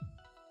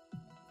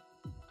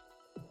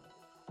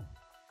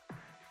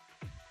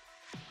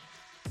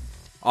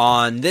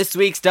On this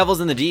week's Devils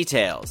in the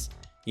Details,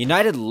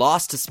 United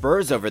lost to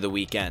Spurs over the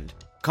weekend,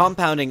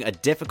 compounding a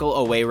difficult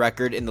away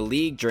record in the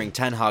league during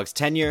Ten Hag's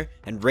tenure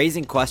and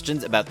raising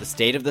questions about the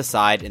state of the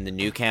side in the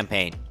new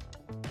campaign.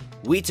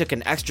 We took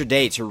an extra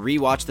day to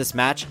rewatch this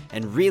match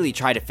and really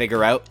try to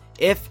figure out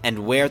if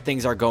and where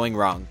things are going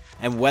wrong,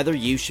 and whether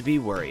you should be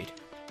worried.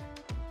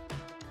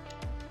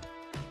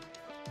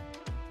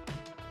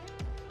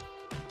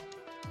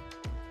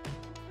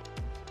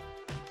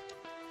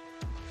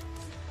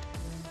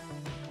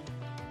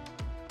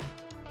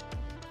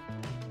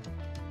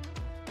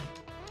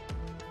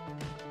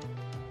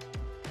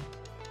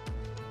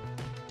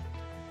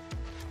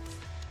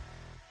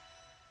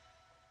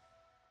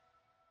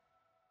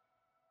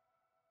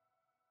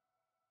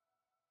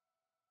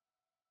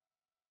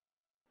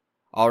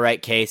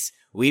 Alright, Case,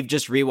 we've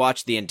just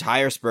rewatched the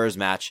entire Spurs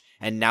match,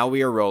 and now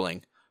we are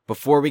rolling.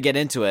 Before we get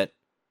into it,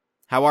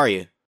 how are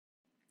you?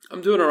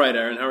 I'm doing alright,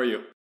 Aaron. How are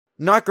you?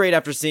 Not great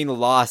after seeing the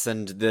loss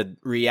and the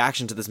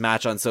reaction to this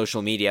match on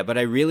social media, but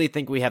I really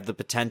think we have the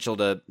potential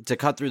to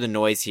cut through the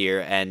noise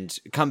here and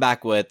come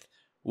back with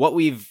what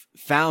we've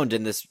found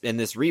in this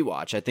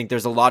rewatch. I think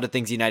there's a lot of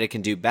things United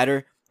can do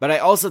better, but I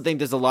also think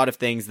there's a lot of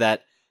things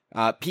that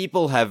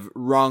people have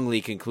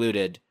wrongly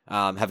concluded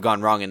have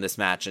gone wrong in this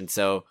match, and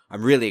so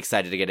I'm really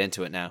excited to get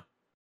into it now.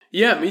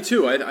 Yeah, me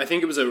too. I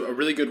think it was a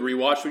really good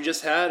rewatch we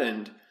just had,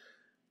 and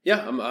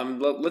yeah,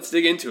 let's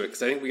dig into it,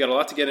 because I think we got a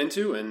lot to get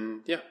into,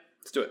 and yeah,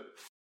 let's do it.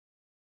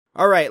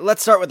 Alright,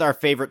 let's start with our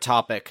favorite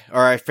topic,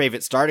 or our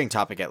favorite starting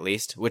topic at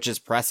least, which is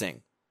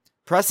pressing.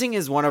 Pressing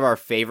is one of our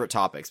favorite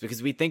topics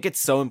because we think it's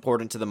so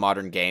important to the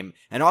modern game,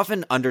 and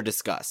often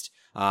under-discussed.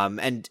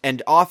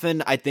 And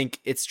often I think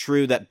it's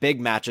true that big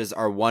matches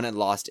are won and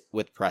lost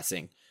with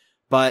pressing.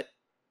 But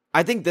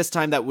I think this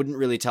time that wouldn't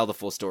really tell the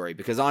full story,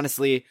 because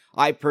honestly,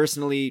 I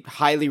personally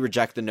highly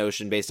reject the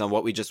notion based on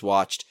what we just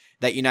watched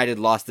that United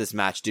lost this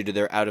match due to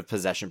their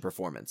out-of-possession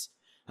performance.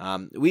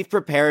 We've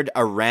prepared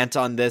a rant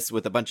on this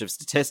with a bunch of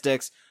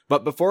statistics,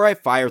 but before I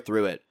fire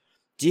through it,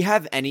 do you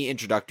have any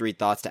introductory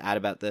thoughts to add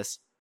about this?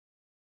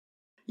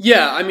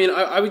 Yeah, I mean,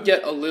 I would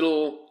get a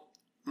little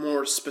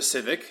more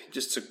specific,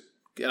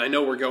 and I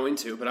know we're going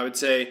to, but I would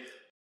say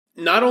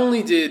not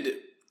only did,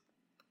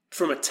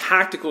 from a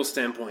tactical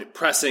standpoint,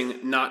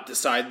 pressing not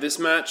decide this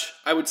match,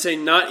 I would say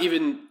not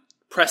even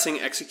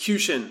pressing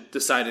execution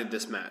decided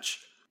this match.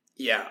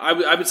 Yeah,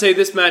 I would say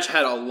this match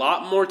had a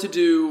lot more to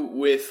do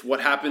with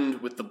what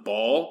happened with the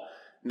ball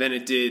than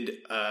it did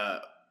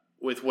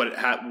with what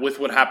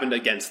happened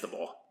against the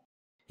ball.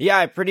 Yeah,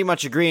 I pretty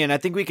much agree, and I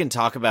think we can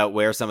talk about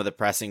where some of the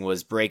pressing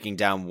was breaking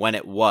down when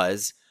it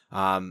was,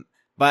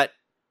 but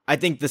I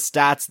think the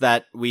stats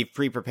that we've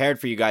pre-prepared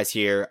for you guys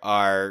here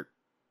are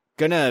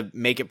gonna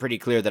make it pretty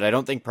clear that I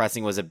don't think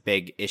pressing was a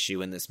big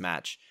issue in this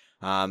match.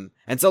 And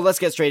so let's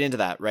get straight into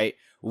that, right?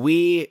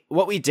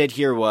 What we did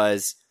here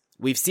was,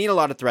 we've seen a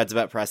lot of threads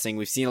about pressing,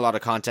 we've seen a lot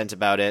of content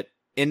about it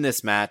in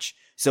this match,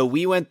 so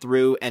we went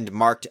through and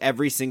marked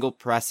every single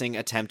pressing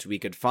attempt we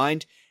could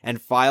find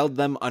and filed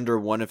them under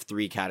one of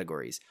three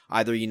categories.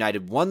 Either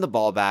United won the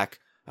ball back,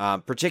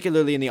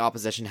 particularly in the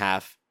opposition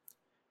half.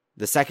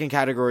 The second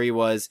category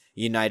was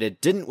United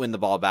didn't win the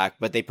ball back,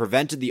 but they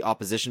prevented the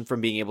opposition from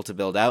being able to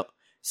build out.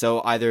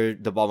 So either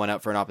the ball went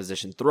out for an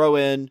opposition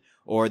throw-in,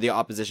 or the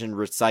opposition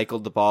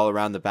recycled the ball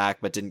around the back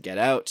but didn't get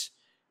out.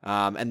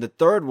 And the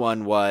third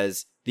one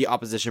was the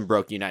opposition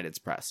broke United's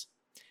press.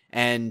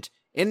 And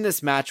in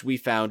this match, we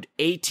found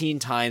 18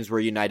 times where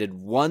United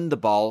won the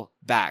ball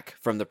back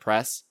from the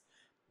press,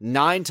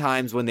 9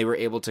 times when they were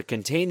able to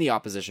contain the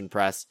opposition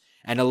press,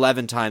 and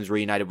 11 times where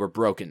United were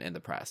broken in the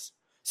press.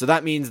 So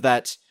that means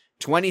that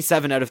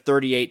 27 out of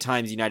 38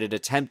 times United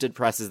attempted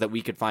presses that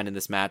we could find in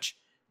this match,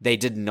 they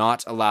did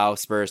not allow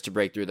Spurs to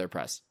break through their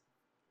press.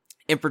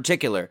 In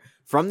particular,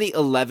 from the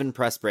 11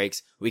 press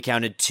breaks, we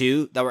counted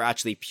 2 that were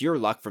actually pure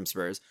luck from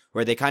Spurs,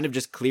 where they kind of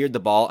just cleared the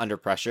ball under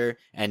pressure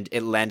and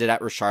it landed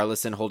at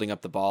Richarlison holding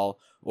up the ball,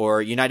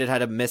 or United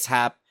had a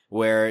mishap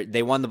where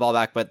they won the ball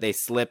back but they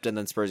slipped and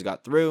then Spurs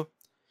got through.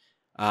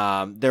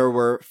 There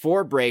were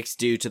 4 breaks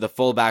due to the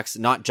fullbacks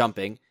not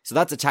jumping, so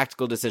that's a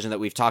tactical decision that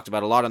we've talked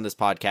about a lot on this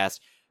podcast.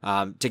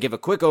 To give a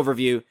quick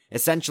overview,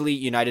 essentially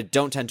United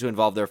don't tend to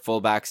involve their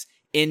fullbacks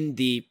in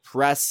the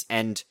press,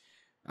 and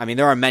I mean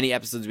there are many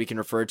episodes we can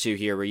refer to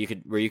here where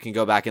you can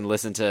go back and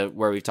listen to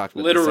where we've talked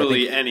about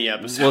literally this. Any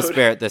episode. We'll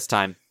spare it this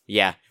time.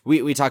 Yeah,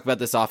 we talk about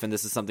this often.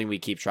 This is something we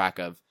keep track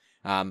of.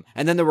 And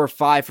then there were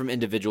 5 from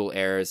individual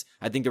errors.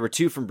 I think there were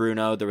 2 from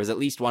Bruno. There was at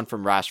least 1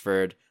 from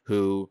Rashford,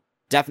 who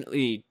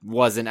definitely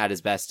wasn't at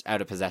his best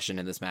out of possession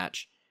in this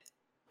match.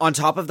 On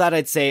top of that,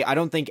 I'd say I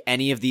don't think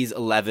any of these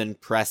 11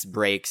 press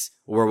breaks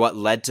were what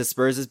led to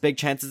Spurs' big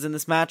chances in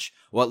this match.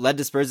 What led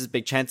to Spurs'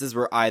 big chances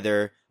were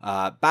either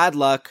bad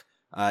luck,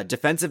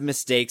 defensive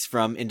mistakes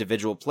from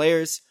individual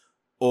players,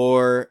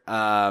 or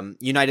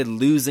United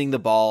losing the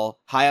ball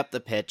high up the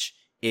pitch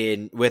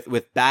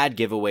with bad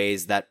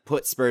giveaways that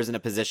put Spurs in a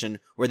position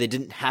where they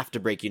didn't have to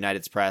break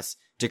United's press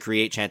to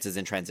create chances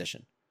in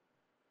transition.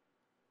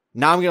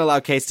 Now I'm going to allow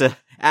Case to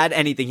add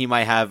anything he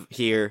might have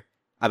here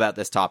about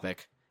this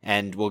topic.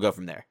 and we'll go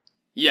from there.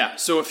 Yeah,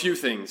 so a few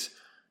things.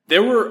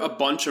 There were a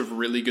bunch of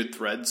really good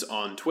threads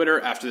on Twitter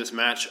after this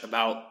match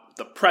about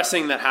the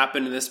pressing that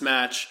happened in this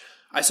match.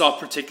 I saw a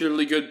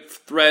particularly good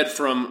thread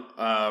from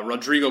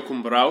Rodrigo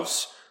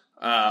Cumbraus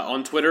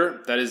on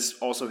Twitter. That is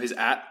also his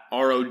at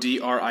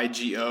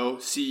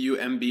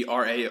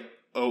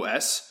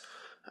RODRIGOCUMBRAOS.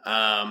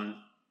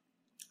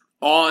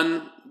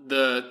 On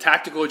the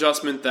tactical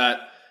adjustment that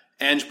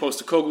Ange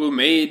Postecoglou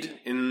made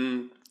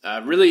in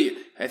really,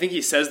 I think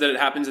he says that it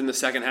happens in the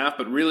second half,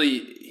 but really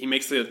he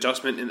makes the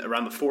adjustment in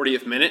around the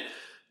 40th minute.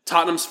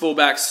 Tottenham's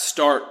fullbacks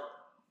start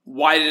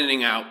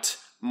widening out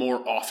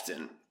more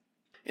often.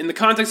 In the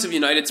context of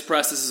United's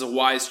press, this is a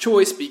wise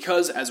choice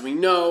because, as we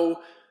know,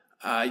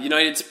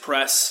 United's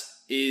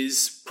press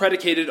is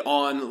predicated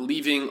on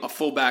leaving a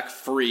fullback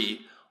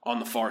free on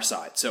the far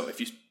side. So if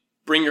you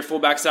bring your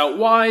fullbacks out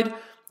wide,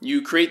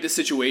 you create this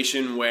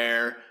situation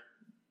where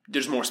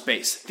there's more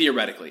space,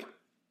 theoretically.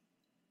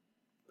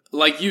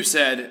 Like you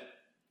said,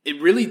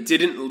 it really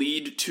didn't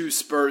lead to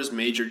Spurs'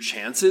 major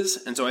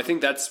chances, and so I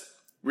think that's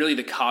really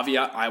the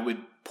caveat I would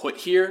put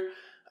here.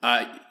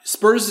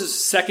 Spurs'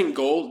 second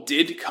goal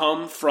did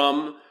come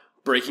from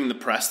breaking the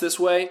press this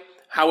way.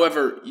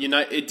 However,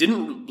 it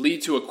didn't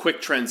lead to a quick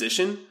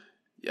transition.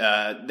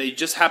 They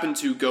just happened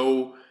to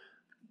go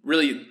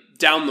really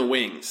down the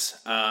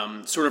wings,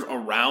 sort of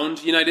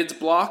around United's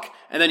block,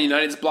 and then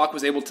United's block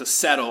was able to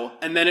settle,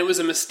 and then it was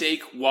a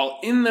mistake while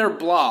in their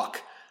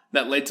block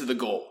that led to the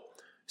goal.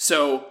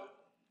 So,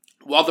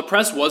 while the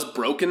press was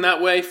broken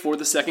that way for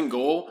the second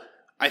goal,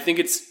 I think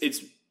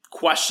it's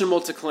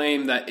questionable to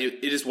claim that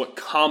it is what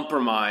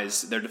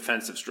compromised their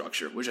defensive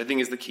structure, which I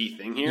think is the key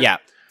thing here. Yeah.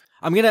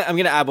 I'm gonna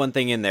add one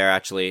thing in there,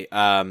 actually.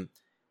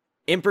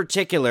 In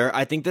particular,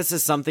 I think this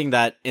is something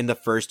that in the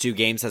first two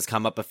games has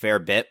come up a fair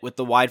bit with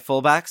the wide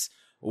fullbacks,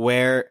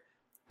 where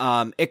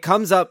it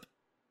comes up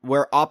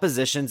where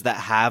oppositions that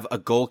have a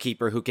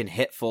goalkeeper who can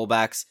hit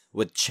fullbacks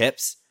with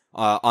chips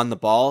on the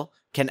ball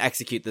can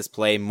execute this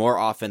play more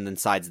often than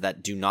sides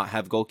that do not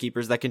have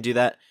goalkeepers that can do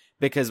that.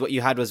 Because what you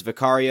had was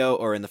Vicario,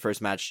 or in the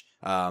first match,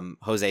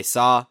 Jose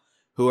Sa,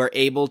 who are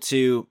able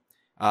to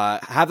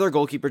have their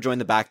goalkeeper join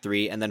the back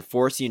three and then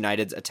force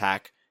United's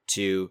attack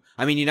to...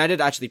 I mean, United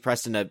actually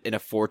pressed in a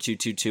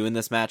 4-2-2-2 in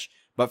this match,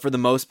 but for the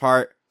most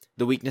part,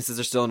 the weaknesses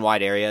are still in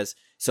wide areas.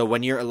 So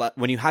when you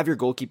have your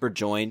goalkeeper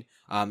join,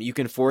 you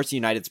can force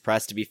United's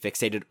press to be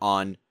fixated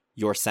on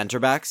your center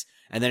backs,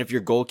 and then if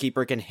your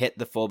goalkeeper can hit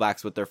the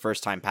fullbacks with their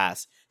first time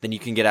pass, then you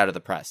can get out of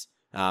the press.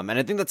 And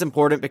I think that's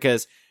important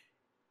because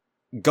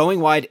going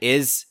wide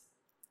is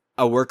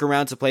a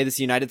workaround to play this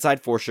United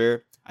side for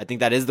sure. I think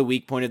that is the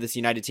weak point of this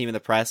United team in the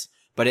press,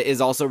 but it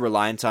is also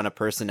reliant on a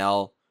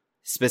personnel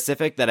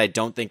specific that I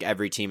don't think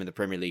every team in the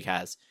Premier League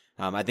has.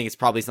 I think it's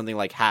probably something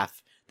like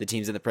half the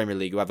teams in the Premier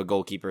League who have a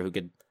goalkeeper who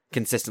could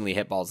consistently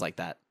hit balls like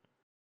that.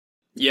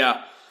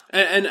 Yeah,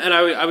 and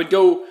I would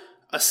go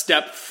a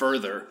step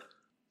further.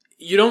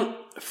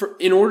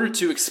 In order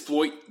to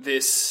exploit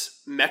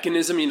this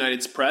mechanism,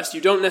 United's press, you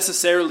don't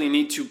necessarily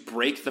need to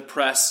break the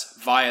press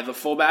via the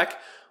fullback.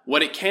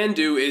 What it can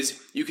do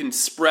is you can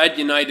spread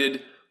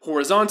United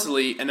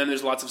horizontally, and then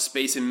there's lots of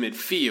space in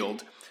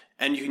midfield,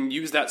 and you can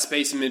use that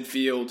space in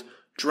midfield,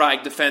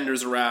 drag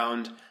defenders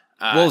around.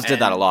 Wolves did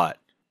that a lot.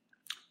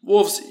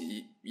 Wolves,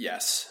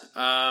 yes,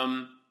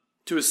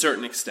 to a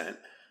certain extent.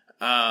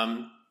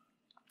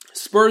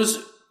 Spurs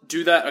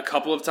do that a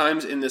couple of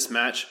times in this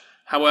match.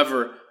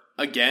 However,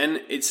 again,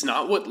 it's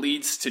not what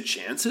leads to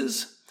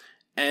chances.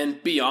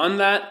 And beyond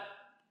that,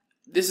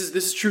 this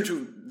is true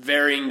to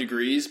varying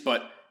degrees,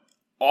 but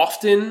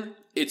often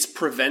it's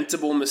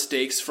preventable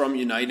mistakes from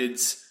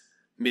United's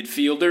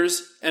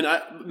midfielders. And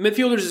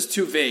midfielders is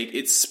too vague.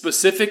 It's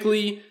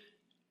specifically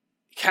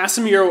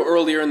Casemiro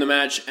earlier in the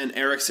match and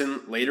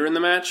Eriksen later in the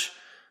match.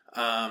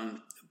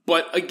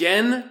 But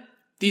again,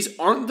 these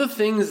aren't the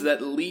things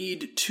that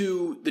lead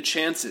to the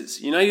chances.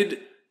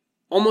 United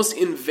almost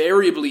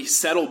invariably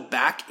settle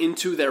back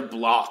into their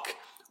block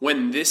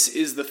when this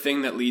is the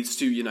thing that leads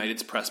to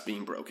United's press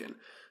being broken.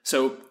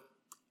 So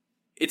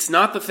it's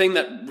not the thing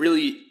that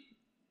really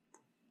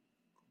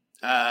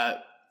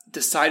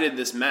decided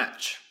this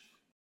match.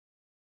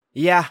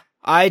 Yeah,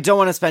 I don't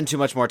want to spend too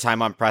much more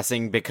time on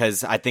pressing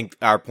because I think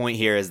our point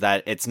here is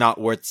that it's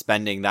not worth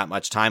spending that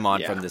much time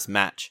on from this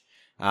match.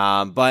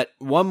 But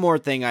one more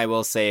thing I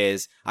will say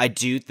is I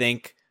do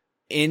think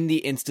in the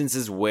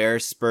instances where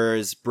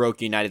Spurs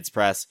broke United's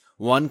press,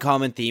 one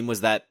common theme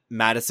was that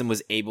Maddison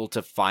was able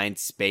to find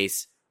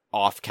space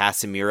off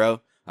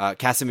Casemiro.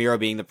 Casemiro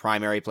being the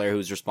primary player who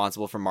was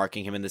responsible for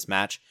marking him in this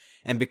match.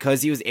 And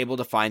because he was able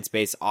to find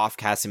space off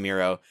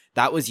Casemiro,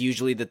 that was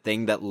usually the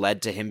thing that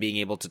led to him being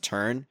able to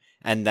turn.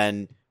 And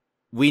then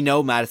we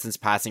know Maddison's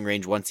passing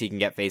range once he can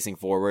get facing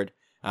forward.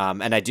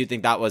 And I do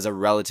think that was a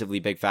relatively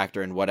big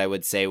factor in what I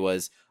would say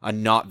was a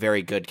not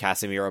very good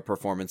Casemiro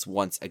performance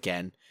once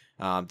again.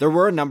 There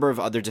were a number of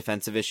other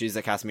defensive issues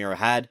that Casemiro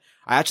had.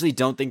 I actually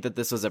don't think that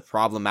this was a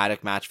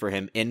problematic match for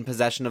him in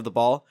possession of the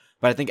ball,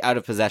 but I think out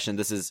of possession,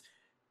 this is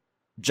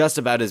just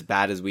about as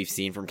bad as we've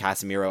seen from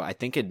Casemiro, I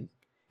think, in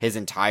his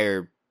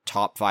entire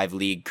top 5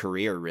 league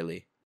career,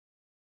 really.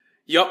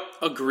 Yep,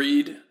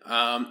 agreed.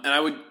 And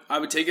I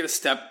would take it a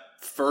step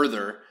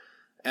further,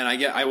 and I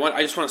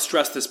just want to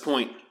stress this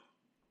point.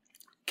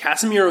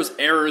 Casemiro's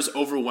errors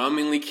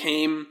overwhelmingly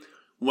came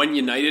when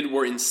United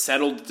were in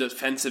settled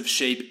defensive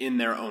shape in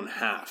their own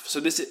half. So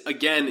this,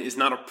 again, is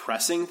not a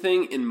pressing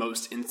thing in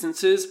most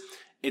instances.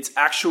 It's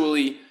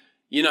actually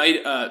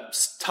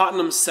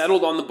Tottenham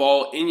settled on the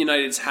ball in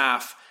United's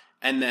half,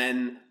 and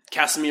then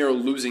Casemiro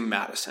losing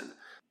Maddison.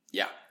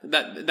 Yeah,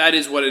 that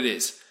is what it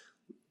is.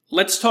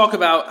 Let's talk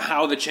about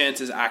how the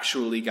chances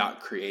actually got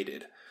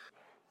created.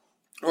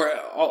 Or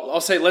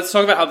I'll say, let's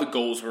talk about how the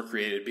goals were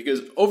created,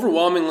 because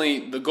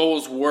overwhelmingly the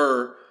goals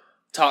were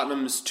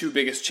Tottenham's 2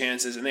 biggest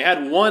chances, and they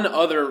had one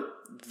other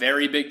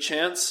very big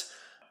chance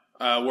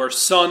where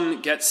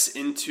Son gets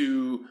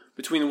into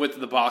between the width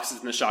of the boxes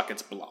and the shot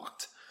gets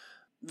blocked.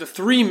 The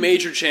 3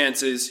 major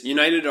chances,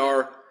 United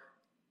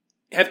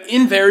have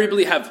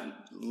invariably have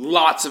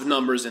lots of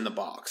numbers in the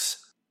box.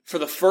 For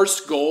the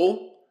first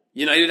goal,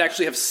 United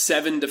actually have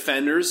 7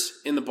 defenders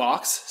in the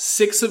box,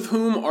 6 of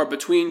whom are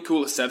between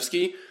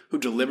Kulusevski, who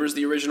delivers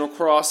the original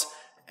cross,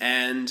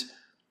 and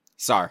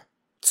Sarr,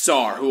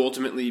 who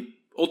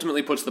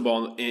ultimately puts the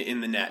ball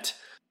in the net.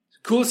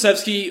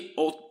 Kulusevski,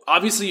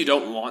 obviously you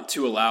don't want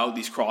to allow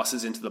these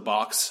crosses into the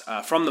box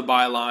from the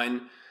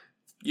byline.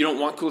 You don't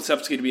want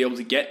Kulusevski to be able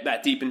to get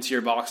that deep into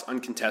your box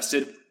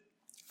uncontested.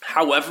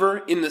 However,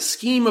 in the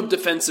scheme of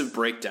defensive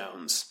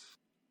breakdowns,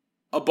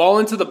 a ball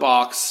into the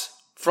box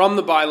from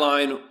the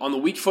byline on the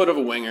weak foot of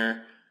a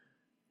winger,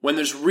 when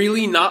there's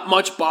really not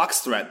much box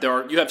threat,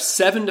 you have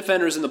 7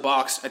 defenders in the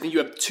box. I think you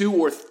have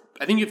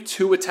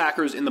 2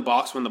 attackers in the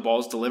box when the ball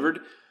is delivered,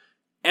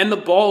 and the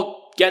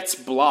ball gets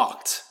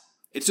blocked.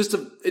 It's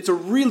a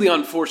really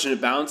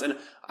unfortunate bounce, and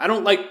I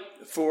don't like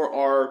for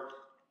our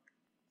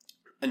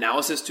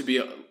analysis to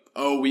be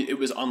it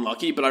was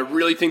unlucky, but I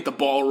really think the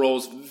ball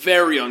rolls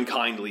very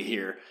unkindly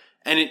here,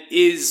 and it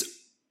is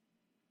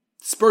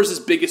Spurs'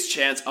 biggest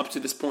chance up to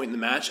this point in the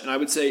match, and I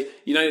would say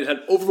United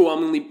had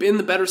overwhelmingly been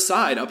the better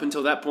side up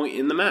until that point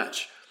in the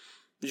match.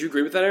 Did you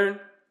agree with that, Aaron?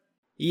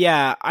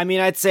 Yeah, I mean,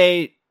 I'd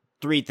say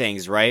 3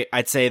 things, right?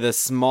 I'd say the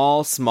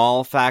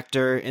small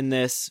factor in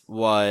this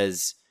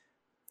was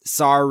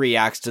Sarr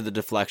reacts to the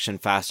deflection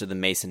faster than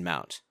Mason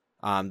Mount.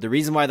 The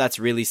reason why that's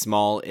really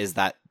small is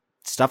that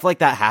stuff like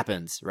that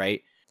happens,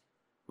 right?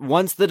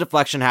 Once the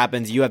deflection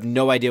happens, you have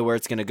no idea where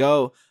it's going to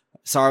go.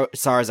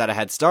 Sarr's at a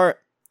head start.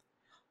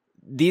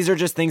 These are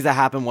just things that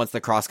happen once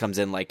the cross comes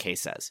in, like Kay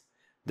says.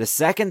 The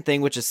second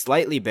thing, which is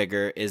slightly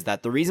bigger, is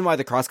that the reason why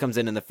the cross comes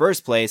in the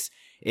first place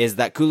is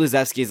that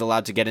Kulusevski is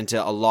allowed to get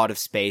into a lot of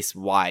space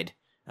wide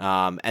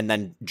and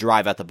then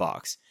drive at the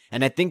box.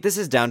 And I think this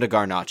is down to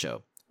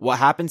Garnacho. What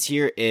happens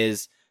here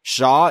is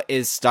Shaw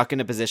is stuck in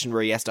a position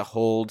where he has to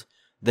hold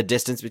the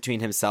distance between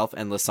himself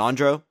and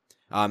Lissandro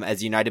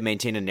as United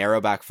maintain a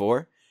narrow back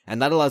 4.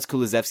 And that allows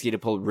Kulusevski to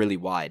pull really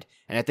wide.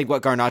 And I think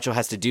what Garnacho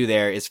has to do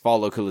there is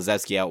follow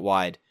Kulusevski out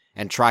wide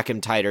and track him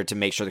tighter to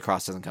make sure the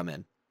cross doesn't come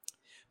in.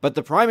 But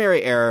the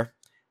primary error,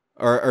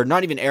 or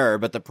not even error,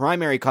 but the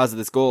primary cause of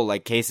this goal,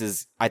 like Case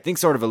is, I think,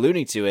 sort of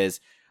alluding to,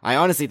 is I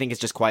honestly think it's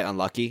just quite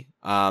unlucky.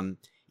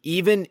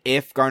 Even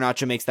if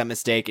Garnacho makes that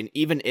mistake, and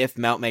even if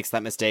Mount makes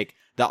that mistake,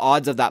 the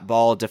odds of that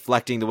ball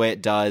deflecting the way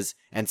it does,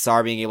 and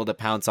Sarr being able to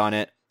pounce on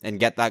it and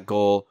get that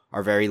goal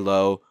are very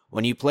low.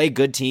 When you play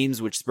good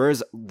teams, which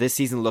Spurs this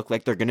season look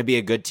like they're going to be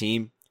a good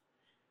team,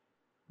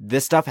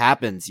 this stuff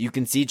happens. You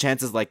can see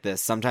chances like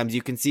this. Sometimes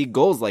you can see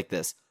goals like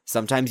this.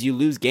 Sometimes you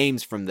lose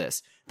games from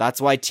this.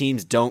 That's why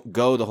teams don't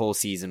go the whole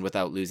season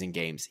without losing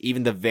games,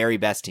 even the very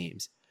best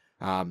teams.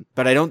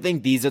 But I don't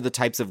think these are the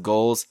types of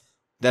goals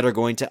that are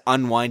going to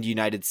unwind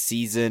United's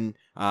season.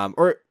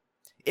 Or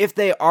if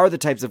they are the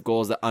types of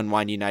goals that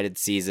unwind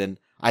United's season,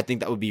 I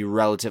think that would be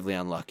relatively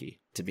unlucky,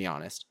 to be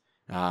honest.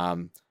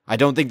 I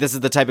don't think this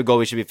is the type of goal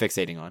we should be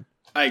fixating on.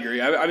 I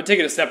agree. I would take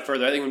it a step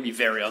further. I think it would be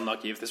very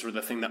unlucky if this were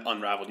the thing that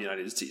unraveled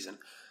United's season.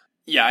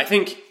 Yeah, I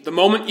think the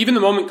moment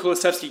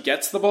Kulusevski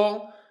gets the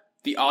ball,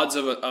 the odds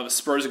of a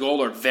Spurs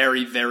goal are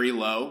very, very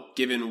low,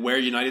 given where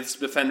United's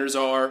defenders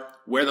are,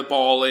 where the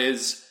ball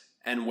is,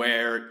 and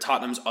where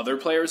Tottenham's other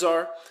players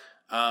are.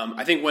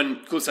 I think when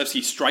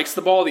Kulusevski strikes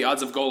the ball, the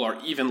odds of goal are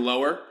even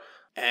lower,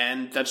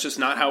 and that's just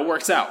not how it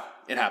works out.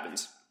 It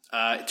happens.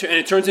 And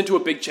it turns into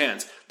a big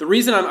chance. The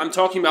reason I'm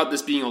talking about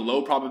this being a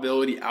low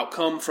probability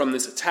outcome from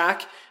this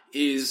attack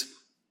is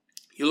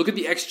you look at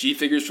the XG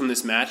figures from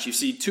this match, you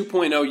see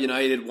 2.0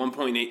 United,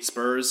 1.8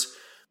 Spurs.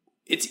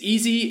 It's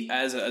easy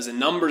as a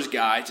numbers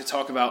guy to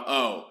talk about,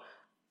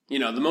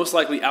 the most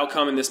likely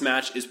outcome in this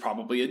match is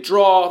probably a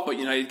draw, but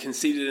United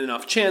conceded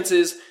enough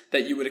chances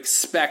that you would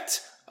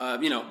expect, a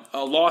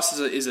loss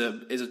is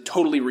a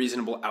totally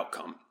reasonable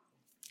outcome.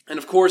 And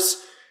of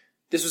course,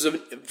 this was a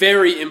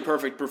very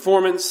imperfect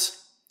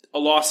performance. A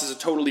loss is a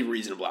totally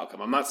reasonable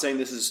outcome. I'm not saying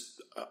this is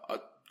a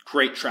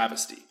great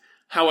travesty.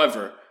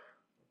 However,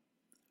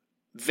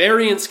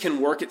 variance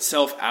can work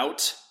itself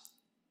out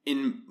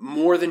in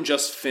more than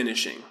just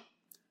finishing.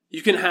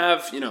 You can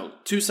have,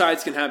 two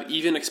sides can have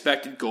even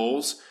expected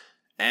goals,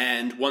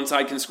 and one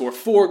side can score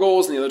 4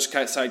 goals and the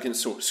other side can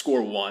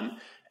score 1.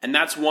 And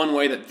that's one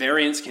way that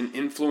variance can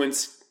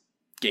influence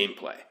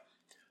gameplay.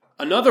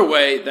 Another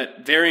way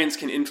that variance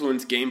can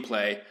influence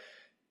gameplay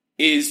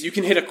is you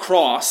can hit a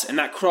cross, and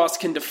that cross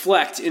can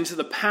deflect into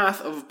the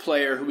path of a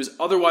player who is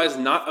otherwise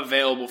not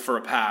available for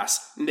a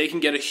pass, and they can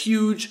get a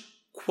huge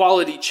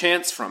quality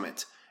chance from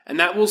it. And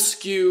that will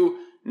skew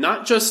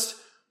not just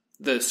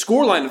the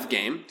scoreline of the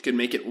game, it could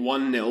make it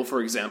 1-0,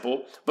 for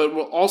example, but it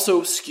will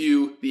also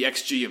skew the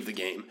XG of the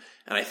game.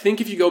 And I think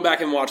if you go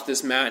back and watch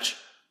this match,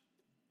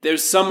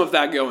 there's some of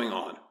that going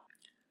on.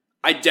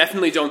 I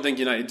definitely don't think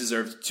United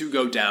deserved to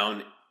go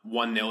down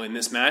 1-0 in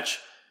this match.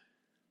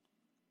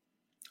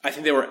 I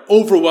think they were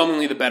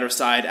overwhelmingly the better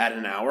side at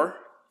an hour.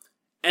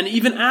 And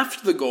even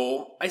after the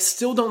goal, I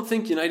still don't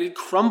think United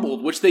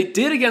crumbled, which they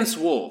did against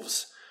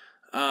Wolves.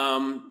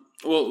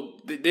 Well,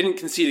 they didn't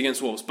concede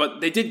against Wolves,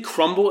 but they did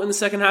crumble in the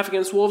second half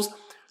against Wolves.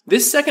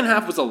 This second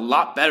half was a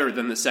lot better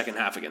than the second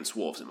half against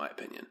Wolves, in my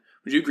opinion.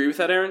 Would you agree with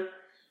that, Aaron?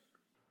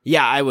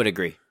 Yeah, I would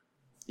agree.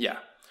 Yeah.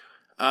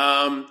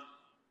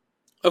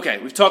 Okay,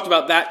 we've talked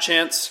about that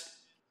chance.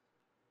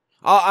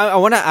 I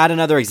want to add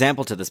another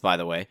example to this, by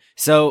the way.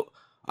 So,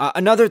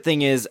 another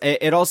thing is,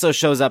 it also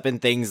shows up in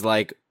things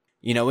like,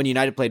 when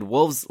United played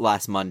Wolves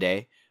last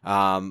Monday,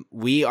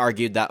 we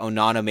argued that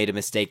Onana made a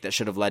mistake that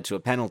should have led to a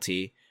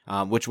penalty,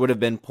 which would have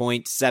been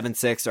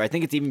 0.76, or I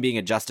think it's even being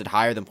adjusted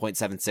higher than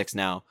 0.76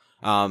 now,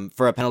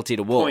 for a penalty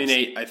to Wolves.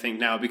 0.8, I think,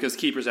 now, because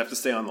keepers have to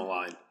stay on the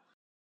line.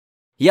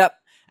 Yep.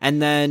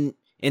 And then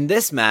in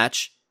this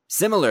match,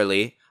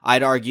 similarly,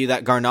 I'd argue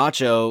that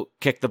Garnacho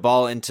kicked the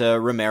ball into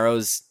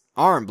Romero's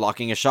arm,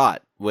 blocking a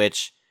shot,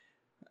 which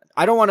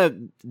I don't want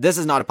to... This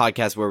is not a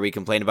podcast where we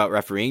complain about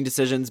refereeing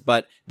decisions,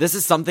 but this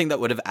is something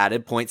that would have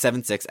added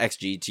 0.76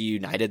 XG to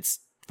United's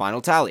final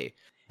tally.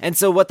 And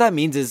so what that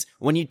means is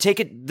when you take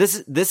it...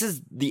 This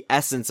is the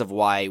essence of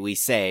why we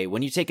say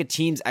when you take a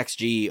team's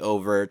XG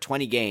over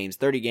 20 games,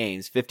 30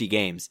 games, 50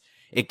 games,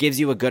 it gives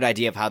you a good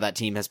idea of how that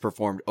team has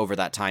performed over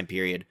that time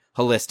period,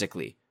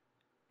 holistically,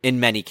 in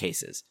many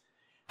cases.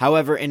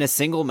 However, in a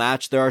single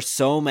match, there are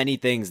so many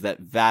things that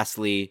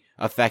vastly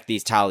affect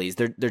these tallies.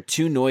 They're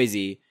too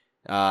noisy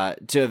to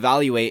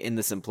evaluate in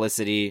the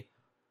simplicity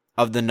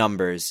of the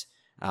numbers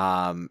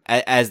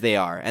as they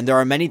are. And there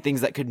are many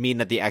things that could mean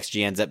that the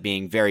XG ends up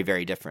being very,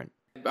 very different.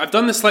 I've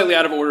done this slightly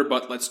out of order,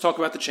 but let's talk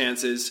about the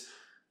chances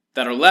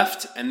that are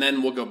left, and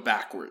then we'll go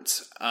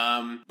backwards.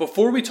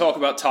 Before we talk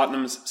about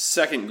Tottenham's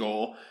second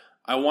goal,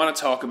 I want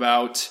to talk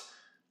about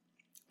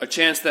a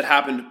chance that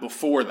happened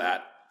before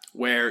that,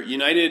 where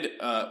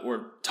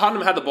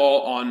Tottenham had the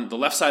ball on the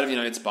left side of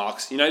United's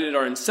box. United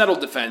are in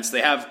settled defense.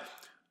 They have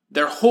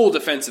their whole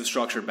defensive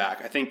structure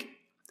back. I think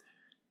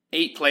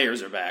 8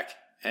 players are back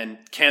and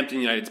camped in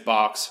United's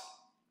box.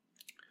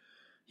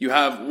 You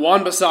have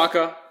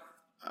Wan-Bissaka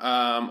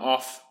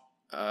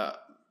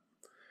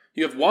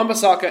you have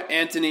Wan-Bissaka,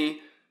 Antony,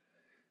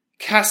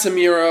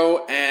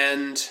 Casemiro,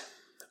 and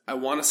I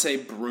want to say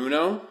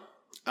Bruno.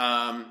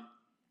 And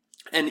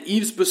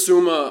Yves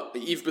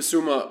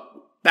Bissouma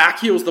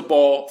backheels the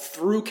ball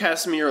through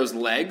Casemiro's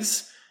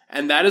legs,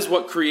 and that is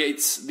what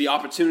creates the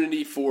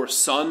opportunity for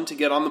Son to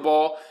get on the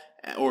ball,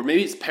 or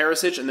maybe it's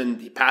Perisic, and then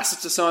he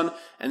passes to Son,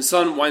 and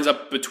Son winds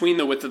up between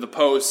the width of the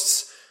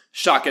posts,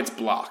 shot gets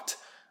blocked.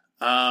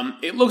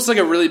 It looks like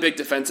a really big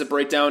defensive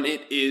breakdown.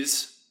 It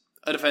is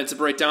a defensive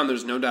breakdown,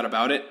 there's no doubt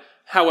about it.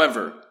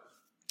 However,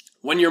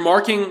 when you're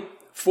marking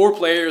 4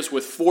 players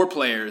with 4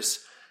 players,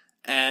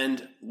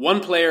 and one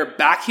player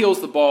backheels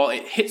the ball,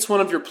 it hits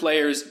one of your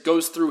players,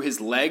 goes through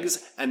his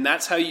legs, and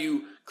that's how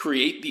you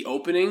create the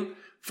opening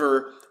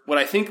for what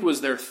I think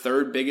was their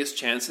third biggest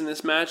chance in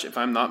this match, if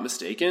I'm not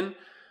mistaken.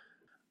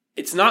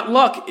 It's not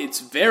luck, it's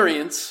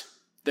variance.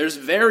 There's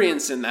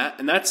variance in that,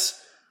 and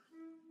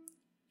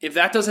if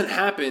that doesn't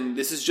happen,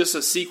 this is just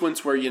a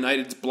sequence where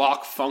United's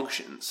block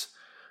functions.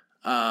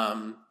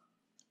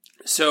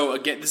 So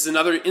again, this is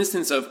another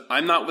instance of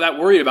I'm not that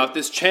worried about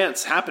this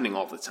chance happening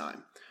all the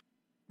time.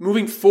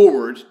 Moving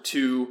forward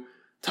to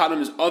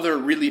Tottenham's other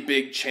really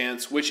big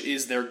chance, which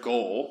is their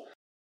goal.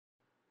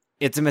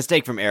 It's a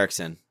mistake from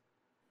Eriksen.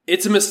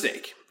 It's a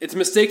mistake. It's a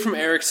mistake from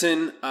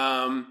Eriksen.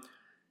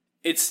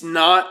 It's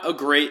not a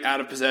great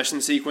out of possession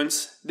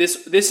sequence.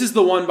 This is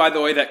the one, by the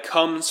way, that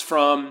comes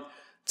from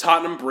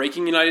Tottenham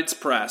breaking United's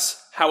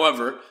press.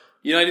 However,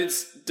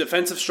 United's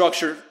defensive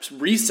structure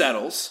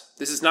resettles.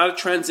 This is not a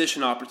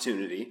transition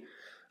opportunity.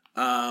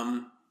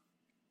 And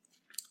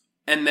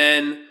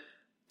then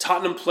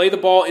Tottenham play the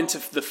ball into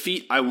the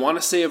feet, I want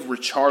to say, of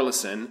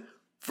Richarlison.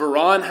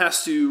 Varane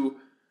has to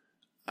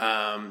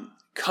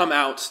come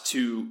out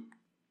to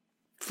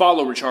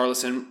follow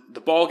Richarlison.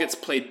 The ball gets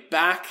played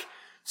back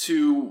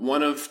to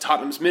one of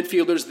Tottenham's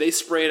midfielders. They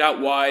spray it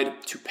out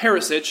wide to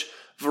Perisic.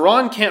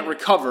 Varane can't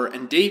recover,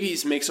 and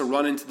Davies makes a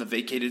run into the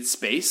vacated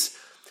space.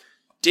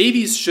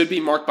 Davies should be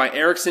marked by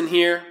Eriksen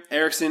here.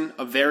 Eriksen,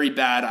 a very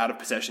bad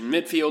out-of-possession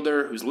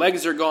midfielder whose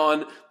legs are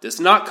gone, does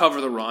not cover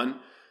the run.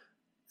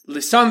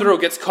 Lisandro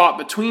gets caught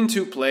between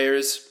 2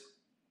 players.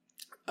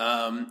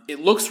 It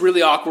looks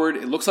really awkward.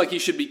 It looks like he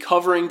should be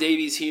covering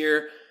Davies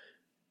here.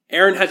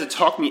 Aaron had to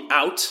talk me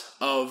out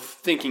of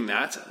thinking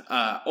that.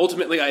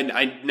 Ultimately,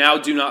 I now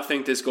do not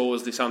think this goal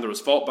was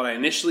Lisandro's fault, but I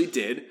initially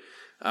did.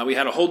 We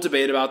had a whole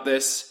debate about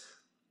this.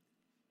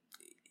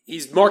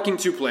 He's marking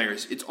two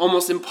players. It's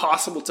almost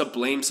impossible to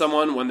blame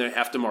someone when they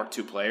have to mark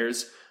two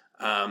players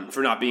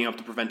for not being able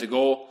to prevent a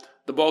goal.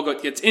 The ball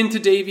gets into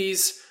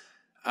Davies.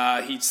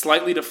 He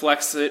slightly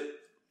deflects it.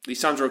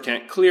 Lisandro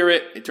can't clear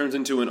it. It turns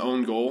into an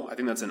own goal. I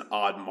think that's an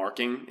odd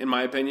marking, in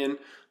my opinion.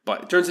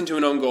 But it turns into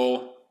an own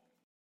goal.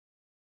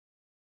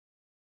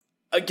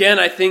 Again,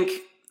 I think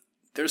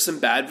there's some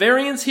bad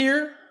variance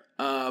here.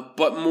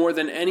 But more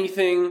than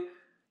anything,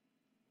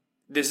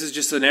 this is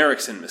just an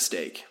Eriksen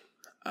mistake.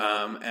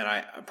 And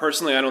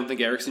I don't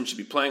think Eriksen should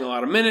be playing a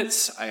lot of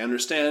minutes. I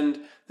understand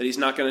that he's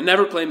not going to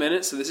never play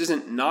minutes, so this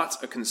isn't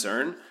not a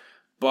concern.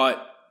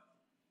 But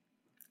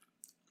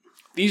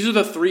these are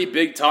the three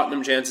big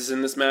Tottenham chances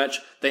in this match.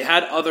 They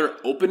had other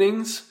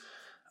openings,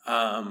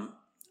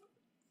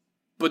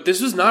 but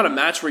this was not a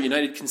match where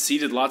United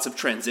conceded lots of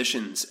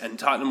transitions and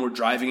Tottenham were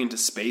driving into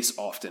space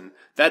often.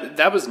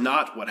 That was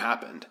not what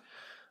happened.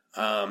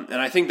 And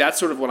I think that's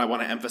sort of what I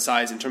want to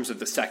emphasize in terms of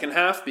the second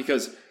half,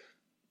 because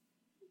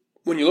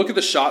when you look at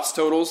the shots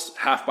totals,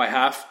 half by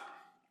half,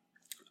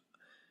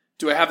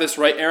 do I have this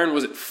right, Aaron?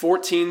 Was it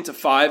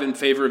 14-5 in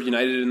favor of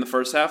United in the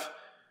first half?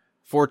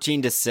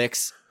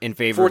 14-6 in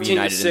favor of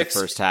United in the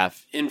first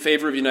half. In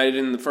favor of United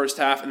in the first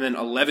half, and then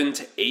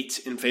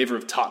 11-8 in favor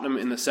of Tottenham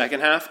in the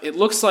second half. It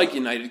looks like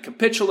United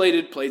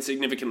capitulated, played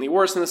significantly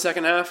worse in the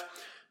second half.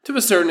 To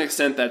a certain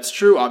extent, that's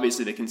true.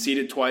 Obviously, they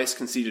conceded twice,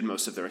 conceded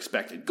most of their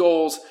expected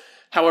goals.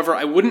 However,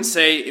 I wouldn't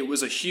say it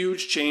was a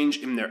huge change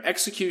in their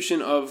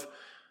execution of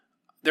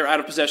their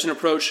out-of-possession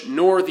approach,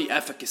 nor the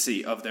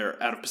efficacy of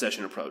their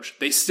out-of-possession approach.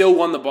 They still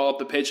won the ball up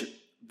the pitch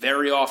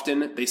very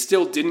often. They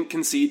still didn't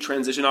concede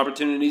transition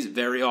opportunities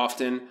very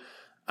often.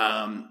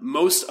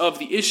 Most of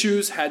the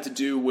issues had to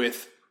do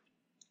with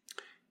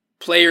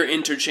player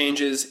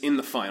interchanges in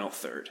the final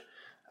third,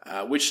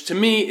 which to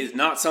me is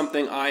not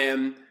something I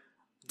am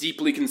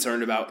deeply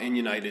concerned about in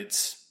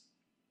United's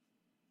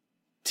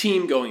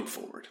team going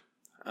forward.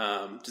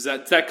 Does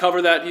that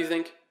cover that, do you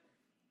think?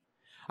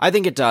 I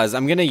think it does.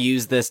 I'm going to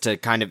use this to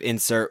kind of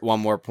insert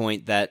one more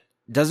point that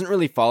doesn't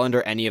really fall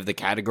under any of the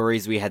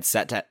categories we had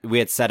set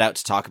out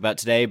to talk about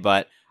today,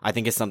 but I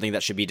think is something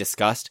that should be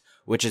discussed,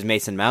 which is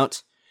Mason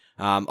Mount.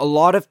 A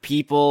lot of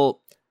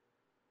people,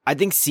 I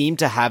think, seem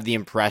to have the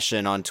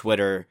impression on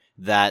Twitter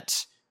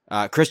that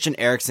Christian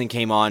Eriksen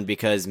came on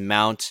because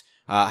Mount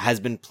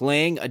has been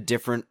playing a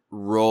different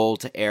role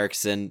to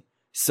Eriksen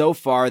so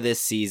far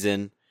this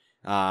season,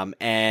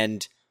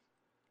 and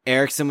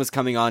Eriksen was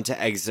coming on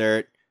to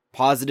exert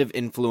positive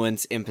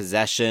influence in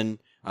possession,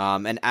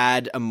 and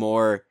add a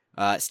more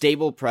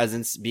stable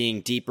presence,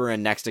 being deeper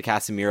and next to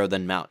Casemiro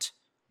than Mount.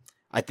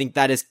 I think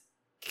that is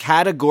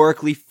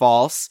categorically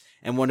false,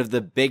 and one of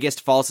the biggest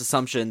false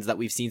assumptions that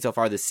we've seen so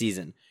far this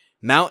season.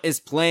 Mount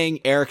is playing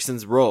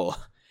Eriksen's role.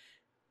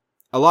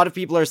 A lot of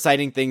people are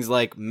citing things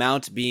like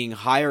Mount being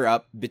higher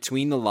up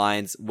between the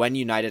lines when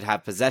United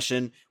have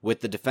possession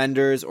with the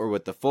defenders or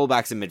with the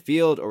fullbacks in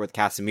midfield or with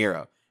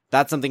Casemiro.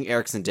 That's something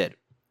Eriksen did.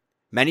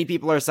 Many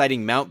people are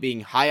citing Mount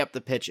being high up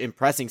the pitch in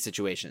pressing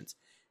situations.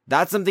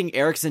 That's something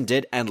Eriksen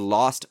did and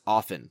lost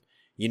often.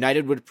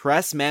 United would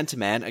press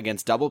man-to-man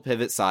against double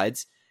pivot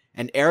sides,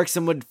 and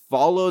Eriksen would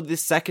follow the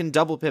second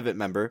double pivot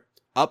member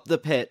up the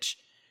pitch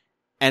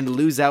and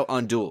lose out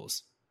on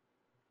duels.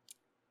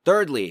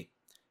 Thirdly,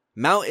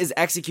 Mount is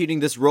executing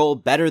this role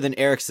better than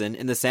Eriksen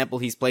in the sample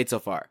he's played so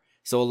far.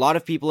 So a lot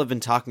of people have been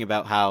talking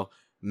about how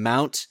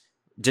Mount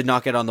did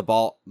not get on the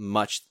ball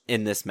much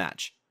in this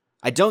match.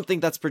 I don't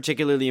think that's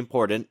particularly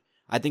important.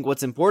 I think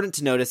what's important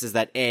to notice is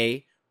that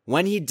A,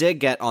 when he did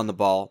get on the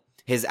ball,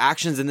 his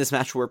actions in this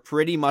match were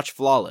pretty much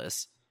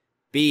flawless.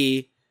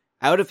 B,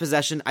 out of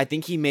possession, I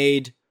think he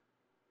made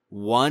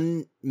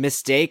one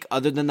mistake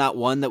other than that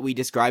one that we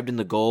described in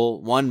the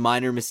goal, one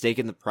minor mistake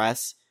in the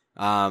press,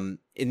 in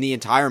the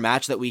entire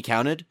match that we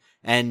counted,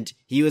 and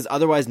he was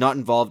otherwise not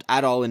involved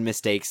at all in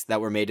mistakes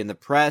that were made in the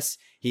press.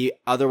 He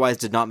otherwise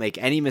did not make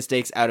any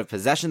mistakes out of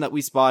possession that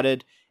we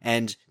spotted,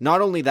 and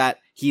not only that,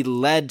 he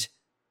led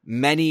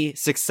many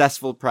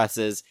successful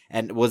presses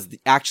and was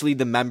actually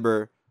the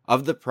member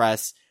of the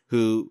press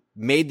who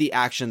made the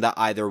action that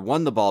either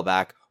won the ball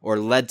back or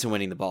led to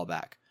winning the ball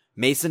back.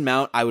 Mason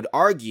Mount, I would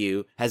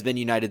argue, has been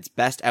United's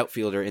best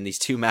outfielder in these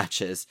two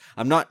matches.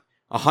 I'm not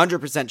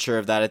 100% sure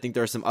of that. I think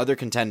there are some other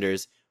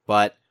contenders,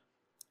 but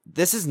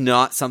this is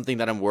not something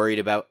that I'm worried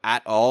about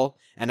at all,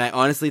 and I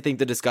honestly think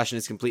the discussion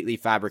is completely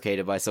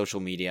fabricated by social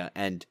media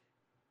and,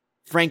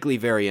 frankly,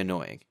 very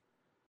annoying.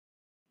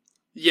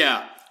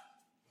 Yeah.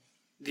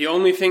 The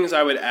only things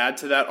I would add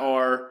to that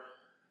are,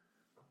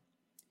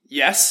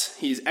 yes,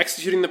 he's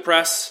executing the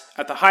press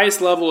at the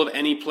highest level of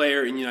any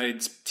player in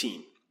United's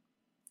team.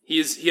 He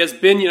has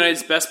been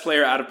United's best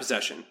player out of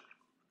possession.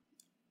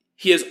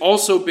 He has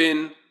also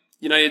been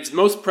United's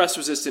most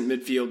press-resistant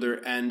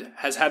midfielder and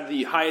has had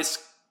the highest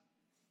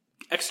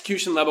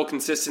execution level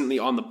consistently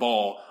on the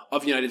ball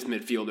of United's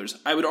midfielders.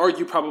 I would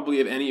argue probably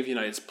of any of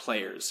United's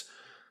players.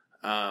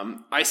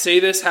 I say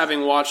this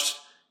having watched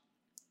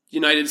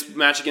United's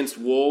match against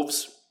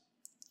Wolves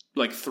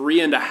like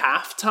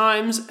 3.5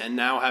 times, and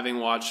now having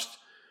watched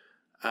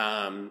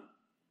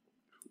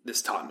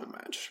this Tottenham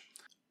match.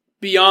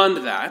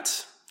 Beyond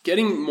that,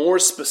 getting more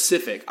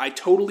specific, I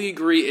totally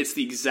agree it's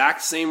the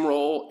exact same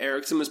role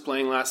Eriksen was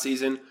playing last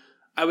season.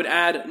 I would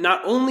add,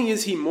 not only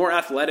is he more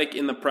athletic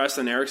in the press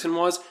than Eriksen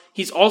was,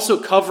 he's also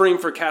covering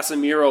for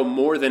Casemiro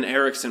more than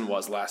Eriksen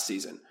was last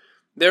season.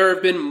 There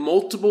have been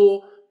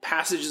multiple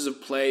passages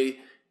of play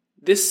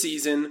this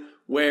season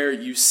where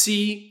you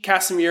see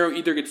Casemiro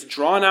either gets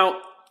drawn out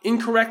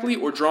incorrectly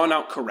or drawn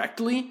out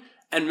correctly,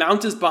 and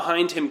Mount is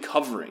behind him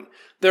covering.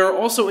 There are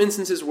also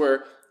instances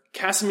where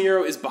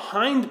Casemiro is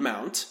behind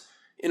Mount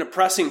in a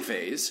pressing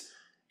phase.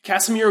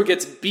 Casemiro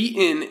gets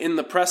beaten in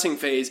the pressing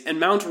phase, and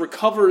Mount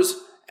recovers.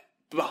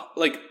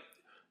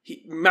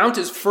 Mount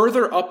is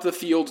further up the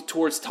field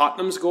towards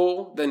Tottenham's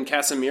goal than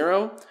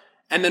Casemiro,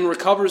 and then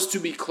recovers to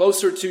be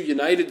closer to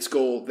United's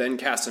goal than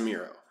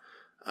Casemiro.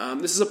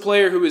 This is a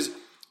player who is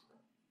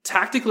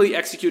tactically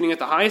executing at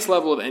the highest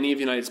level of any of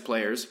United's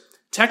players,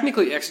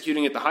 technically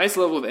executing at the highest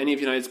level of any of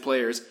United's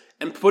players,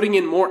 and putting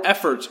in more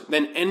effort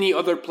than any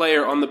other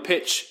player on the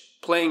pitch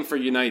playing for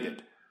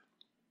United.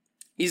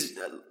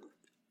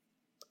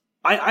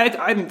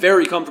 I'm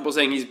very comfortable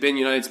saying he's been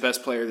United's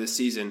best player this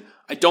season.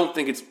 I don't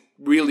think it's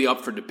really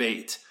up for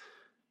debate.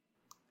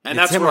 And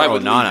it's that's where I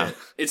would Onana. leave it.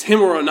 It's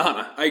him or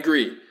Onana. I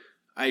agree.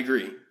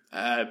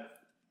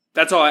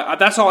 That's all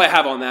I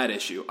have on that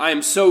issue.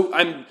 I'm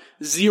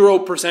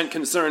 0%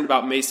 concerned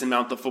about Mason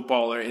Mount, the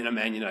footballer, in a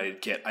Man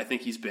United kit. I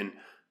think he's been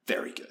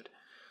very good.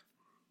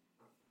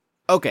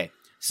 Okay,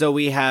 so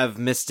we have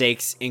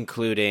mistakes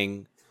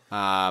including,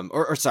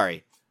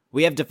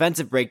 we have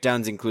defensive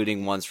breakdowns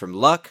including ones from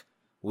Luck.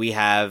 We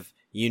have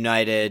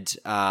United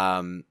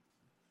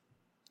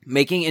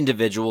making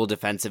individual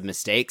defensive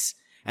mistakes.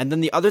 And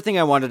then the other thing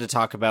I wanted to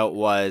talk about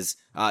was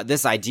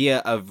this idea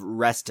of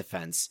rest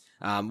defense,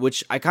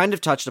 which I kind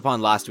of touched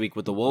upon last week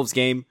with the Wolves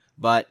game.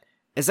 But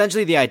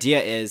essentially the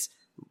idea is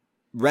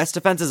rest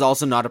defense is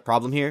also not a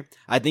problem here.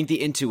 I think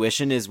the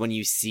intuition is when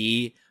you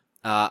see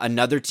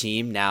another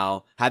team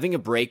now having a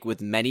break with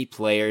many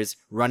players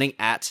running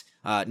at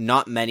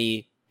not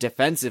many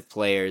defensive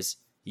players,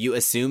 you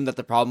assume that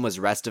the problem was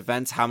rest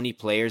defense, how many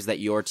players that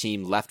your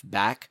team left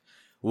back,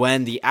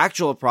 when the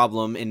actual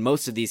problem in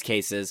most of these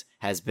cases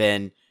has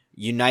been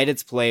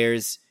United's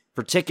players,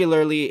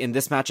 particularly in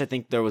this match. I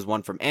think there was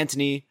one from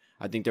Antony,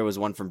 I think there was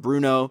one from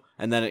Bruno,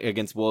 and then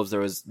against Wolves there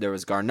was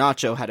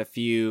Garnacho had a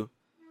few,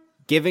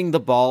 giving the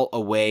ball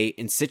away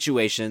in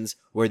situations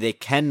where they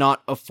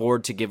cannot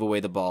afford to give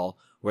away the ball,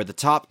 where the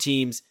top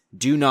teams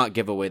do not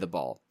give away the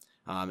ball.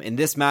 In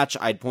this match,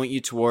 I'd point you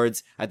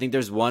towards, I think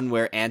there's one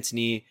where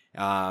Antony,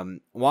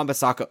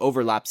 Wan-Bissaka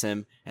overlaps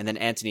him, and then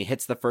Antony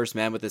hits the first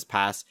man with his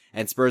pass,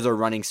 and Spurs are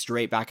running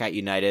straight back at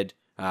United,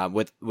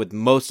 with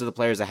most of the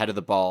players ahead of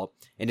the ball,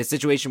 in a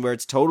situation where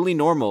it's totally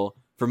normal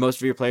for most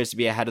of your players to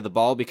be ahead of the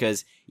ball,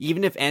 because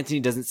even if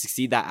Antony doesn't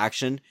succeed that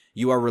action,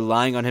 you are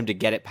relying on him to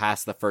get it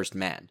past the first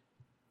man.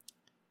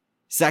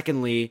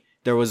 Secondly,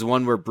 there was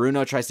one where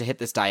Bruno tries to hit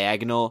this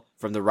diagonal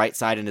from the right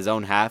side in his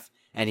own half,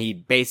 and he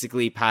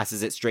basically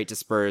passes it straight to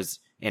Spurs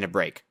in a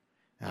break.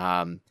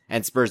 And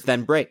Spurs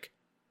then break.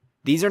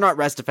 These are not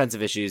rest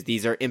defensive issues.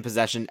 These are in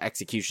possession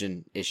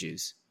execution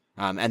issues.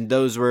 And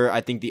those were, I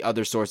think, the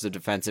other source of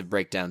defensive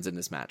breakdowns in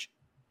this match.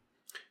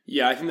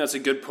 Yeah, I think that's a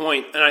good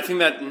point. And I think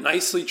that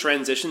nicely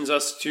transitions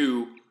us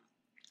to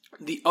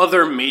the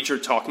other major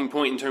talking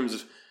point in terms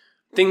of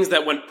things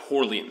that went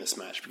poorly in this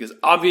match. Because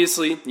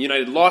obviously,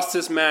 United lost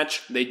this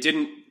match.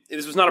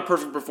 This was not a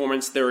perfect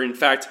performance. There were, in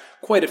fact,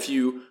 quite a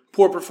few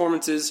poor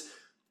performances.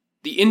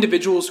 The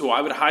individuals who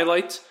I would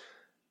highlight,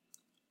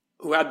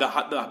 who had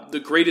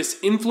the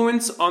greatest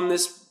influence on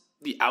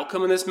the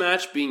outcome of this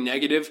match being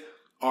negative,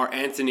 are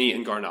Antony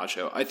and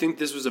Garnacho. I think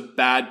this was a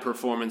bad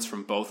performance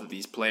from both of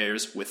these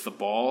players with the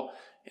ball.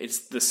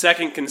 It's the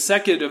second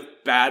consecutive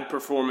bad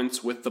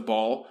performance with the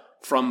ball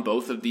from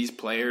both of these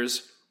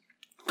players.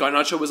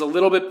 Garnacho was a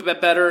little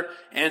bit better.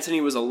 Antony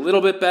was a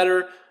little bit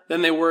better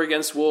than they were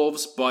against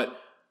Wolves, but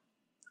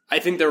I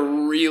think they're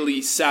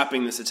really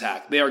sapping this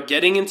attack. They are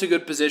getting into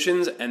good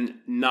positions and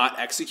not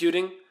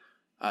executing.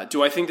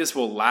 Do I think this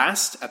will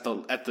last at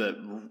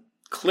the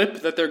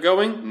clip that they're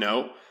going?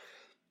 No.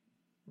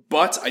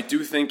 But I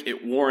do think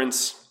it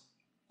warrants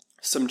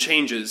some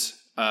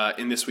changes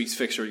in this week's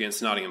fixture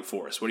against Nottingham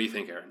Forest. What do you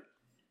think, Aaron?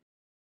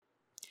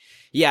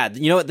 Yeah,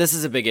 you know what? This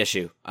is a big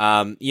issue.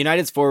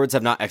 United's forwards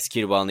have not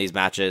executed well in these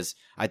matches.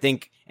 I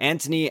think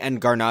Antony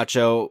and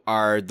Garnacho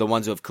are the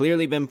ones who have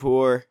clearly been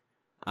poor.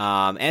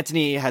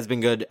 Antony has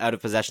been good out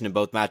of possession in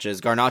both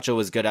matches. Garnacho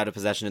was good out of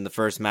possession in the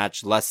first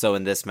match, less so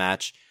in this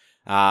match.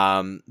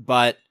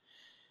 But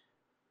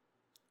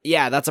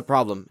yeah, that's a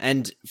problem.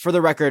 And for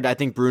the record, I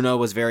think Bruno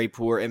was very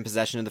poor in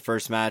possession in the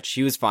first match.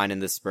 He was fine in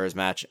this Spurs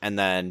match. And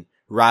then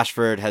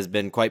Rashford has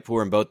been quite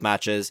poor in both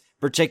matches,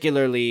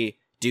 particularly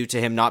due to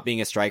him not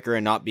being a striker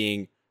and not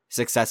being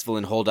successful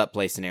in hold-up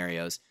play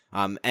scenarios.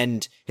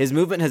 And his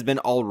movement has been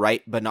all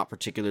right, but not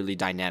particularly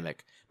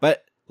dynamic.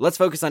 But let's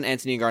focus on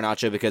Antony and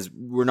Garnacho because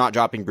we're not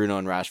dropping Bruno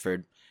and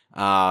Rashford.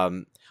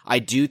 I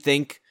do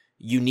think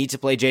you need to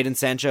play Jadon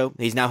Sancho.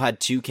 He's now had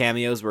 2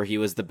 cameos where he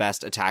was the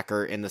best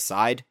attacker in the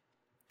side.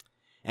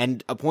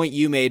 And a point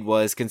you made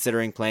was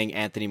considering playing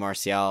Anthony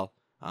Martial.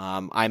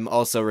 I'm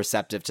also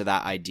receptive to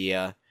that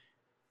idea.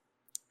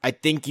 I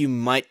think you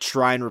might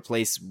try and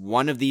replace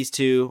one of these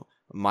two.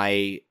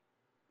 My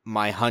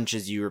hunch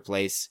is you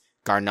replace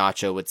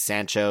Garnacho with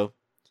Sancho.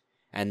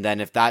 And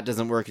then if that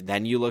doesn't work,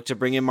 then you look to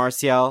bring in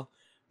Martial.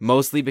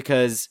 Mostly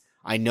because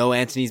I know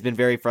Anthony's been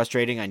very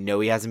frustrating. I know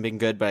he hasn't been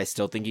good, but I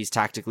still think he's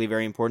tactically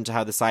very important to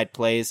how the side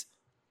plays,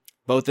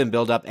 both in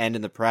build-up and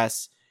in the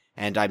press.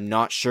 And I'm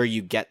not sure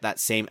you get that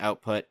same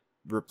output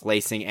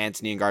replacing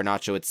Antony and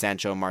Garnacho with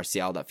Sancho and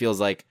Martial. That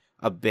feels like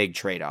a big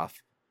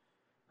trade-off.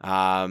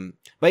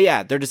 But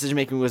yeah, their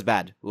decision-making was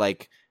bad.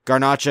 Like,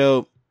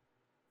 Garnacho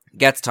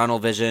gets tunnel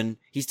vision.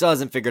 He still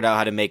hasn't figured out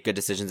how to make good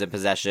decisions in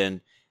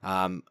possession.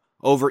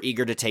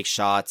 Over-eager to take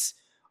shots.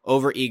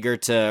 Over-eager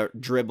to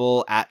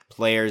dribble at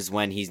players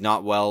when he's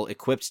not well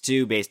equipped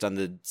to based on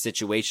the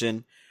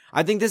situation.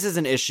 I think this is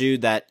an issue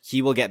that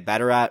he will get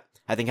better at.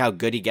 I think how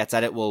good he gets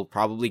at it will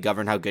probably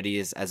govern how good he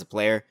is as a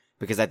player,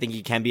 because I think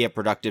he can be a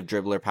productive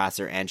dribbler,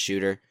 passer, and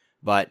shooter,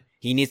 but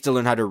he needs to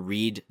learn how to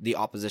read the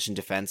opposition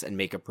defense and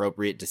make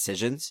appropriate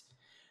decisions.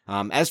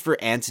 As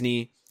for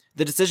Antony,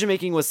 the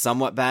decision-making was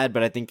somewhat bad,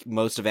 but I think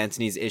most of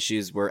Antony's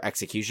issues were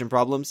execution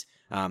problems.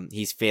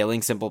 He's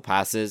failing simple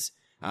passes.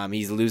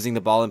 He's losing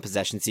the ball in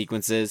possession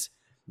sequences.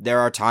 There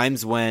are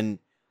times when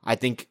I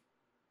think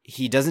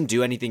he doesn't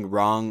do anything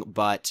wrong,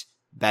 but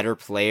better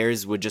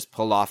players would just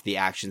pull off the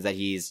actions that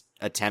he's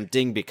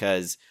attempting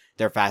because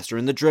they're faster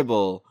in the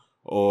dribble,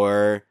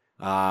 or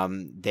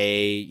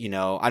they,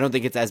 I don't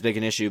think it's as big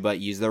an issue, but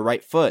use their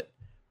right foot,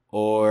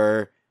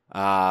 or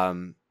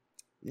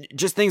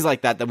just things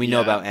like that we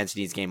know about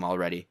Antony's game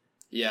already.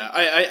 Yeah,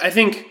 I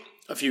think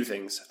a few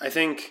things. I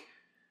think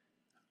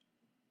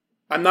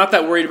I'm not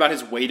that worried about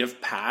his weight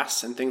of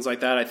pass and things like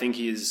that. I think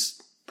he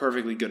is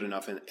perfectly good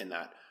enough in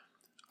that.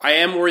 I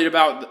am worried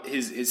about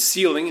his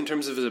ceiling in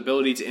terms of his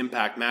ability to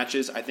impact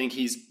matches. I think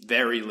he's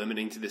very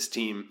limiting to this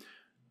team.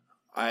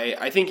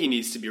 I think he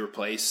needs to be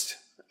replaced.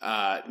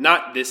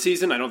 Not this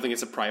season. I don't think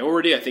it's a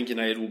priority. I think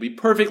United will be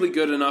perfectly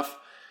good enough.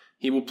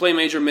 He will play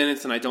major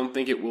minutes, and I don't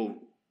think it will,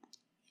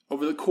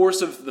 over the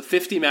course of the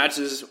 50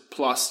 matches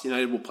plus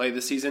United will play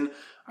this season,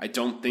 I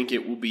don't think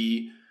it will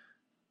be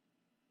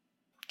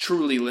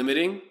truly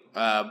limiting.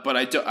 But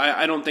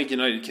I don't think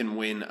United can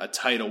win a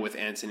title with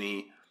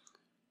Antony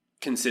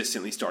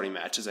consistently starting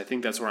matches. I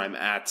think that's where I'm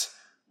at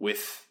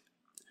with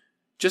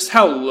just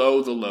how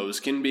low the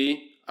lows can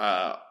be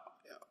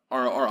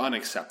are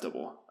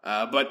unacceptable.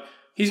 But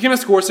he's going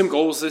to score some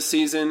goals this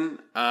season.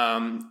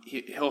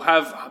 He'll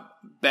have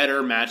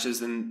better matches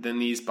than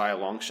these by a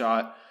long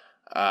shot.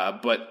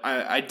 But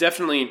I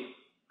definitely,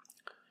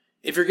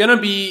 if you're going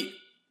to be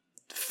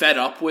fed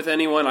up with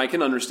anyone, I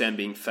can understand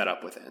being fed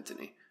up with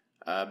Antony.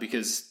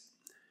 Because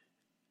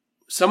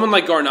someone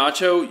like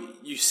Garnacho,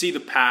 you see the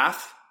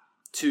path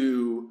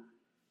to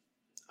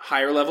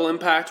higher level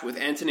impact. With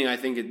Antony, I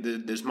think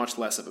there's much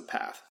less of a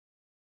path.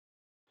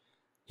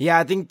 Yeah,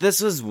 I think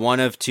this was one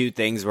of two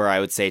things where I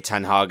would say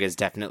Ten Hag is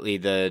definitely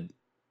the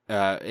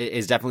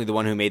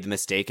one who made the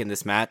mistake in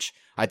this match.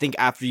 I think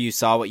after you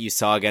saw what you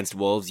saw against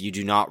Wolves, you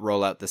do not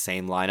roll out the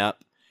same lineup.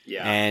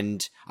 Yeah.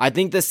 And I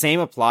think the same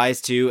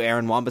applies to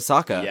Aaron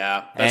Wan-Bissaka.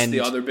 Yeah, that's the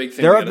other big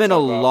thing. There have been a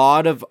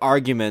lot of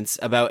arguments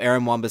about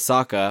Aaron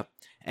Wan-Bissaka,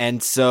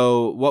 and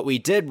so what we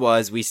did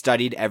was we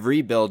studied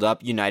every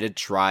build-up United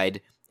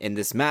tried in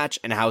this match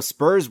and how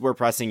Spurs were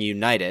pressing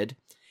United,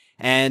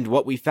 and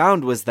what we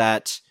found was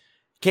that,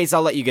 Case,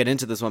 I'll let you get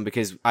into this one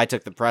because I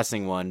took the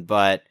pressing one,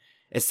 but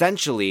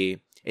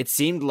essentially it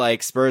seemed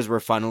like Spurs were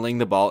funneling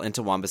the ball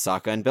into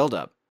Wan-Bissaka and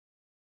build-up.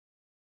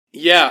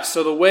 Yeah,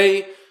 so the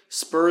way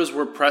Spurs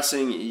were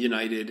pressing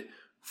United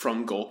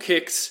from goal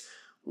kicks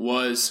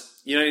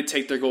was United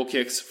take their goal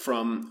kicks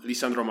from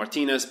Lisandro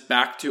Martinez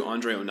back to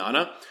Andre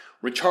Onana.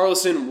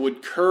 Richarlison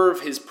would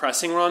curve his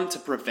pressing run to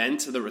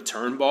prevent the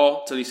return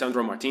ball to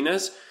Lisandro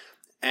Martinez,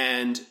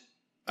 and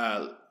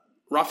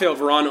Rafael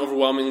Varane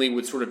overwhelmingly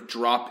would sort of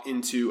drop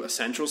into a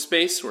central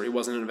space where he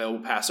wasn't an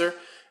available passer,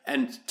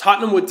 and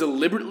Tottenham would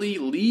deliberately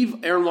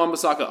leave Aaron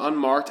Wan-Bissaka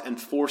unmarked and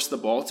force the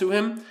ball to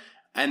him,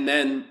 and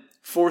then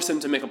force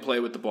him to make a play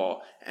with the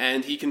ball,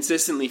 and he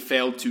consistently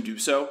failed to do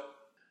so.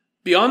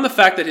 Beyond the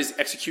fact that his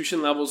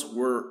execution levels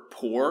were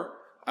poor,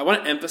 I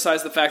want to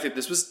emphasize the fact that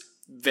this was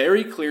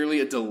very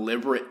clearly a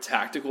deliberate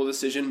tactical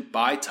decision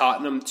by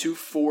Tottenham to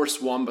force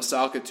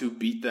Wan-Bissaka to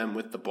beat them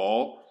with the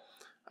ball.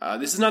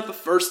 This is not the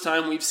first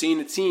time we've seen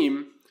a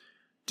team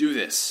do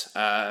this.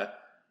 Unai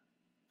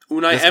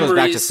Emery's, goes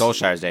back to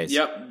Solskjaer's days.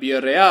 Yep,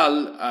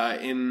 Villarreal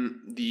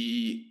in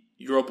the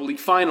Europa League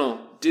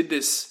final did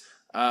this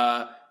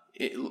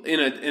in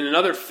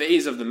another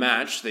phase of the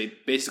match. They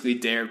basically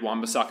dared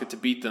Wan-Bissaka to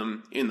beat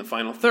them in the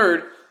final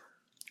third,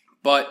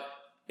 but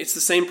it's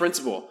the same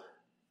principle.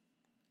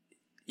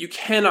 You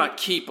cannot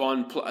keep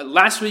on...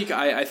 Last week,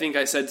 I think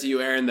I said to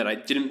you, Aaron, that I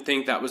didn't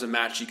think that was a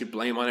match you could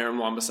blame on Aaron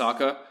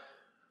Wan-Bissaka.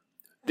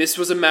 This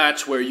was a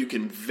match where you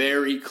can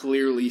very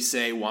clearly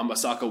say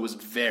Wan-Bissaka was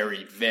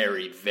very,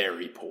 very,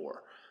 very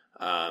poor.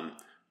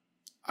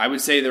 I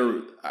would say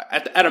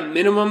at a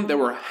minimum, there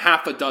were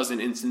half a dozen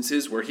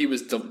instances where he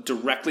was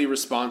directly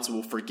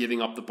responsible for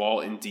giving up the ball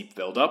in deep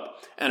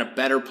build-up, and a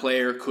better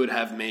player could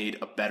have made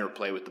a better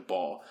play with the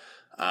ball.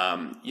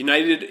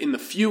 United, in the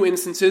few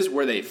instances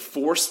where they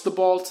forced the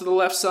ball to the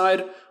left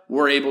side,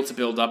 were able to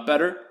build up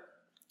better.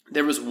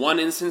 There was one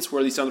instance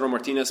where Lisandro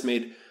Martinez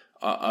made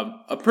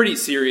a pretty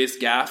serious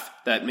gaffe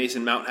that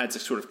Mason Mount had to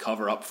sort of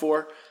cover up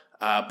for.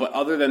 But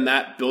other than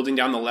that, building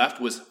down the left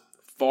was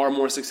far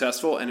more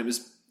successful, and it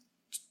was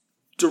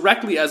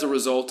directly as a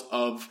result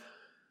of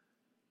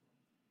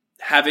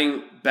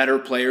having better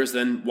players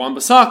than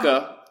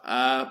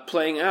Wan-Bissaka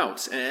playing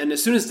out. And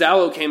as soon as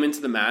Dalot came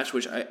into the match,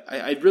 which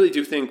I really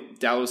do think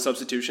Dalot's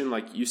substitution,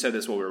 like you said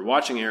this while we were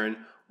watching, Aaron,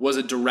 was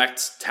a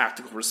direct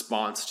tactical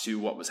response to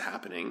what was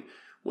happening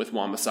with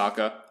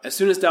Wan-Bissaka. As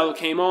soon as Dalot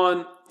came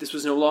on, this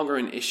was no longer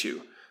an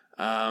issue.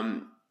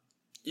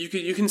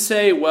 You can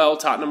say, well,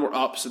 Tottenham were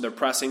up, so their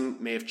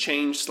pressing may have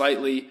changed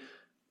slightly.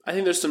 I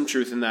think there's some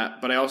truth in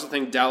that, but I also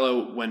think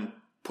Dalot, when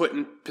put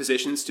in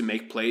positions to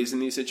make plays in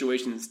these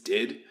situations,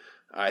 did.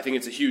 I think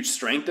it's a huge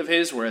strength of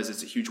his, whereas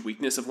it's a huge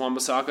weakness of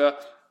Wan-Bissaka.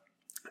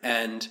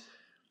 And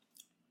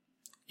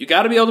you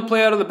got to be able to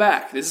play out of the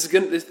back.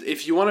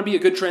 If you want to be a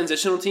good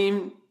transitional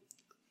team,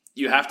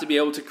 you have to be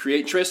able to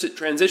create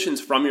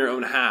transitions from your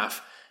own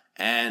half.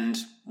 And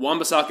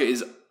Wan-Bissaka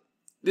is...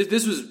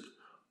 This was,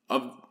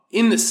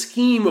 in the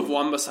scheme of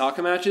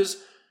Wan-Bissaka matches,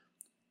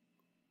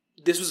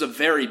 this was a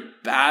very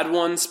bad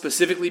one,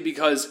 specifically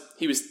because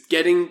he was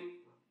getting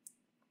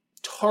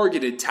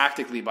targeted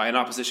tactically by an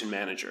opposition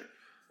manager.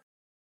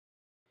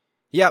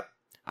 Yep.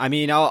 I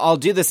mean, I'll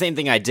do the same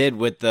thing I did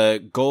with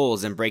the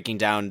goals and breaking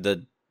down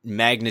the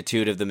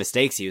magnitude of the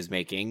mistakes he was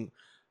making.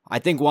 I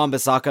think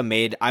Wan-Bissaka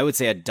made, I would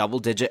say, a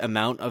double-digit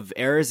amount of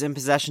errors in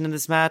possession in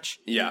this match.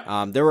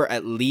 Yeah. There were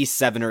at least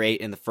 7 or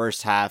 8 in the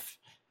first half.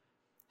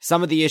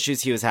 Some of the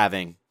issues he was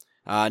having.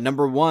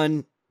 Number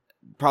one,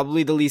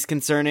 probably the least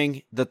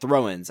concerning, the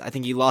throw-ins. I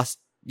think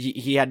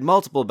he had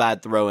multiple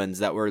bad throw-ins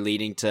that were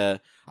leading to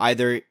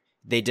either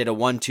they did a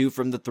 1-2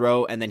 from the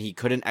throw and then he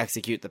couldn't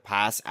execute the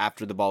pass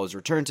after the ball was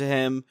returned to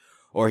him,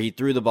 or he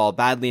threw the ball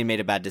badly and made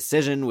a bad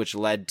decision, which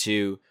led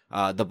to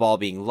the ball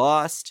being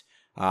lost.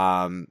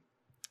 That's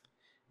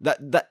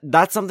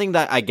something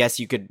that I guess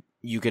you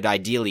could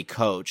ideally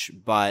coach,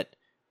 but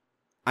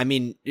I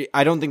mean,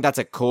 I don't think that's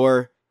a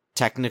core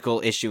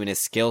technical issue in his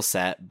skill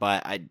set,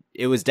 but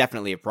it was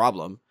definitely a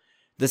problem.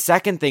 The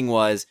second thing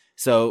was,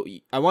 so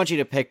I want you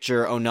to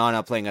picture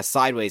Onana playing a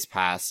sideways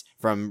pass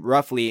from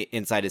roughly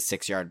inside his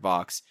 6-yard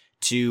box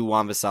to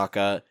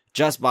Wan-Bissaka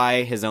just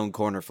by his own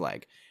corner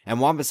flag. And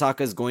Wan-Bissaka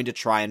is going to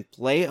try and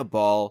play a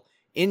ball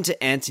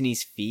into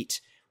Antony's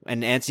feet,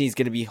 and Antony's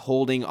going to be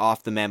holding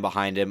off the man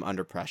behind him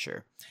under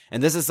pressure.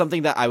 And this is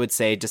something that I would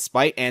say,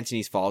 despite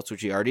Antony's faults,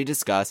 which we already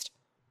discussed,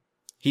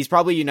 he's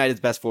probably United's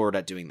best forward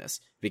at doing this,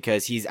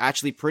 because he's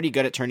actually pretty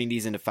good at turning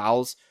these into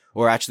fouls,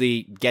 or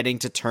actually getting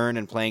to turn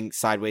and playing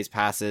sideways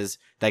passes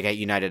that get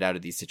United out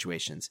of these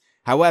situations.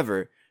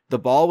 However, the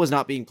ball was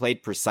not being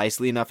played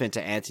precisely enough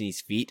into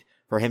Antony's feet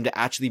for him to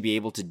actually be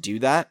able to do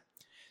that.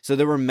 So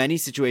there were many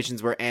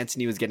situations where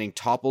Antony was getting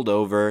toppled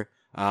over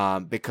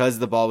because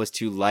the ball was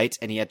too light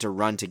and he had to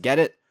run to get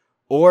it,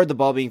 or the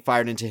ball being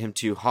fired into him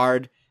too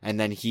hard and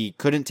then he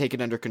couldn't take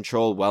it under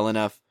control well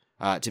enough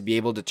to be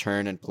able to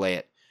turn and play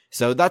it.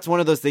 So that's one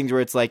of those things where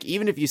it's like,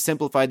 even if you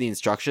simplify the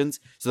instructions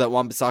so that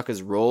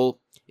Wan-Bissaka's role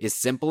is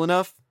simple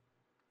enough,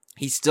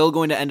 he's still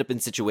going to end up in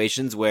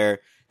situations where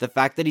the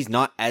fact that he's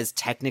not as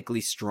technically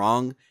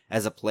strong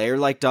as a player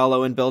like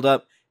Dalot in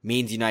build-up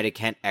means United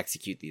can't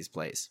execute these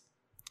plays.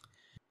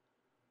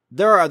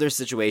 There are other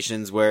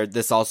situations where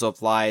this also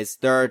applies.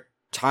 There are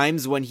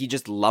times when he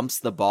just lumps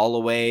the ball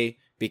away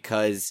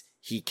because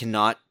he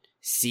cannot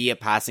see a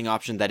passing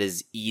option that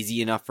is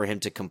easy enough for him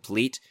to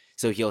complete.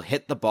 So he'll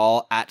hit the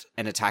ball at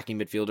an attacking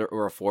midfielder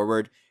or a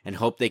forward and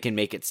hope they can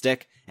make it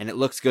stick. And it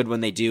looks good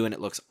when they do, and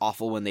it looks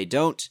awful when they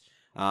don't.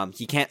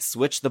 He can't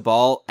switch the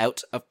ball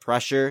out of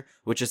pressure,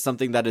 which is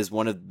something that is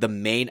one of the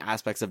main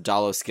aspects of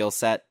Dalot's skill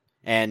set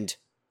and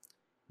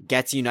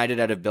gets United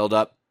out of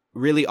build-up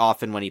really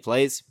often when he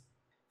plays.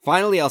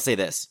 Finally, I'll say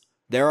this.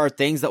 There are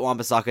things that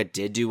Wan-Bissaka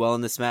did do well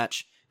in this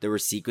match. There were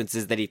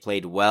sequences that he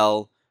played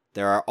well.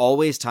 There are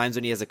always times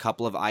when he has a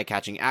couple of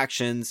eye-catching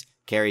actions,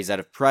 carries out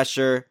of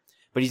pressure,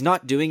 but he's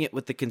not doing it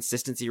with the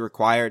consistency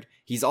required.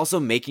 He's also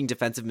making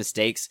defensive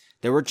mistakes.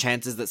 There were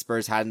chances that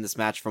Spurs had in this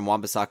match from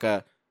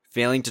Wan-Bissaka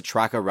failing to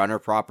track a runner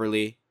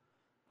properly.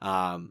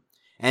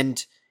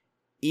 And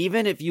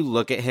even if you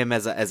look at him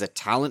as a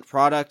talent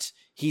product,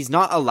 he's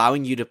not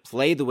allowing you to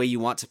play the way you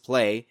want to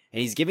play,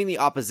 and he's giving the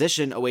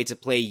opposition a way to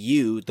play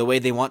you the way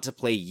they want to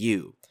play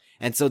you.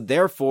 And so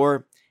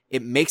therefore,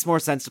 it makes more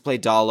sense to play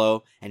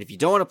Dalot, and if you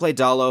don't want to play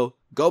Dalot,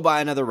 go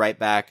buy another right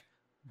back,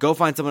 go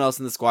find someone else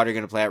in the squad you're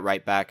going to play at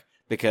right back,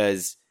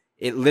 because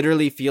it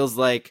literally feels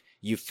like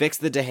you fix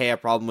the De Gea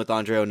problem with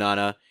Andre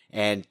Onana,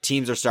 and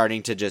teams are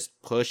starting to just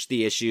push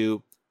the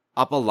issue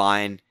up a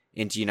line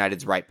into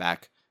United's right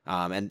back.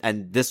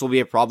 And this will be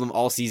a problem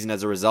all season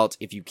as a result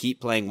if you keep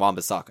playing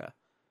Wan-Bissaka,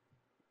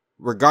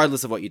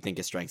 regardless of what you think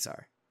his strengths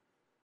are.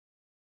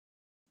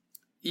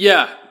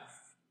 Yeah,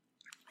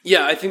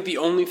 I think the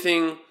only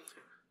thing,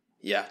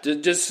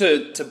 just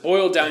to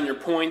boil down your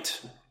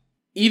point,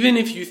 even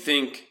if you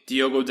think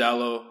Diogo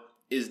Dalot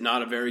is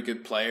not a very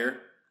good player,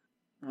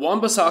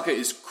 Wan-Bissaka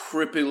is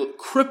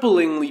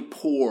cripplingly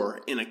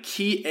poor in a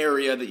key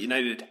area that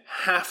United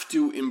have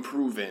to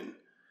improve in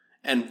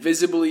and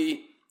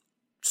visibly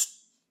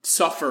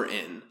suffer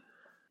in.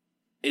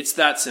 It's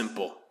that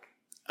simple.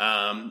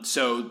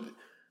 So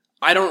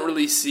I don't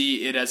really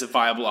see it as a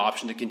viable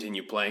option to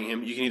continue playing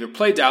him. You can either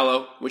play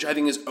Dalot, which I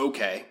think is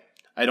okay.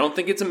 I don't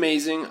think it's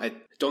amazing. I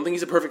don't think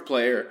he's a perfect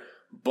player,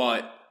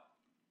 but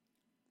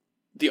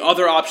the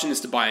other option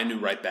is to buy a new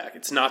right back.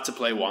 It's not to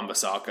play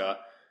Wan-Bissaka.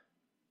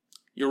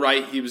 You're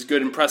right, he was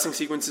good in pressing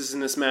sequences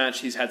in this match.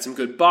 He's had some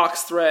good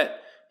box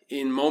threat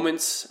in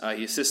moments.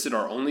 He assisted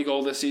our only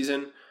goal this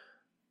season.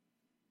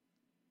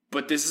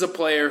 But this is a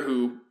player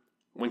who,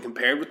 when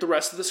compared with the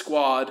rest of the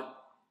squad,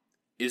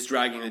 is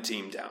dragging the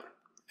team down.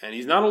 And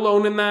he's not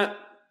alone in that,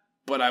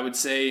 but I would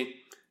say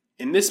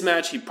in this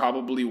match he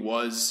probably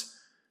was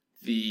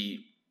the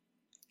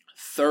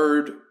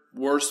third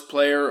worst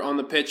player on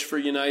the pitch for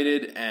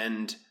United,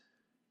 and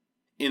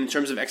in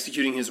terms of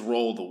executing his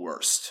role, the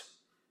worst.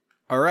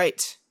 All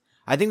right.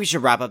 I think we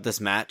should wrap up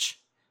this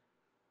match.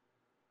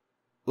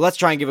 Let's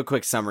try and give a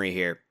quick summary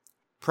here.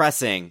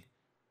 Pressing.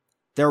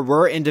 There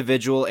were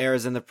individual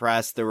errors in the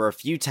press. There were a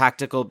few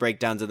tactical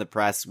breakdowns in the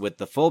press with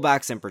the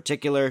fullbacks in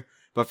particular.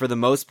 But for the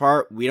most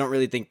part, we don't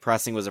really think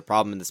pressing was a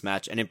problem in this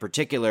match. And in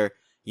particular,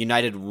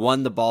 United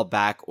won the ball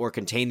back or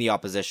contained the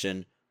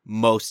opposition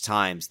most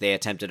times they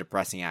attempted a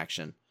pressing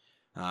action.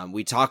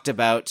 We talked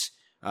about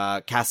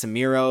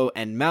Casemiro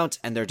and Mount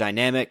and their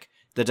dynamic.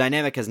 The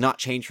dynamic has not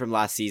changed from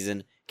last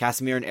season.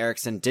 Casemiro and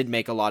Eriksen did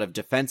make a lot of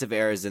defensive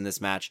errors in this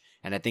match,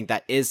 and I think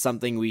that is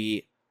something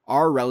we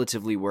are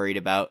relatively worried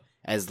about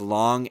as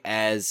long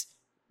as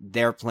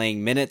they're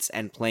playing minutes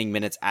and playing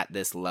minutes at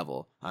this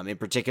level. In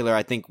particular,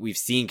 I think we've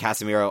seen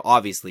Casemiro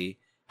obviously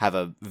have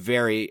a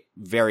very,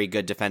 very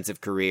good defensive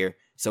career,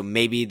 so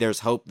maybe there's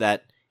hope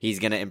that he's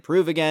going to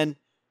improve again,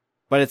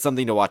 but it's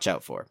something to watch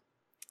out for.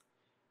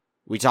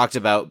 We talked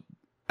about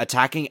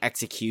attacking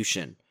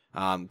execution.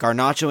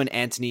 Garnacho and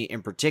Antony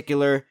in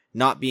particular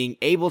not being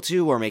able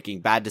to or making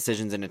bad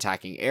decisions in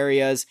attacking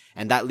areas,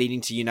 and that leading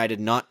to United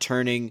not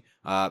turning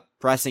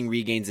pressing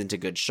regains into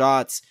good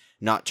shots,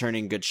 not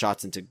turning good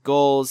shots into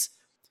goals.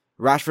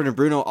 Rashford and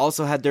Bruno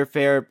also had their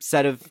fair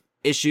set of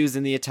issues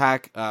in the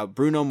attack.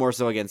 Bruno more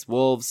so against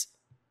Wolves.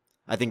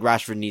 I think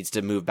Rashford needs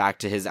to move back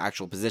to his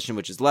actual position,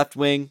 which is left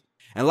wing.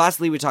 And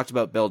lastly, we talked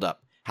about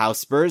build-up. How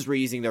Spurs were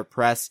using their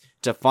press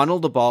to funnel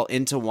the ball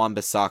into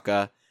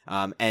Wan-Bissaka,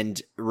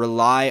 and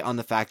rely on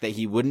the fact that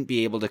he wouldn't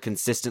be able to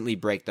consistently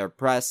break their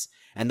press,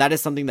 and that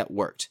is something that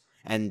worked.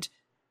 And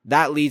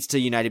that leads to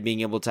United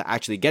being able to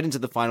actually get into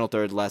the final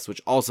third less,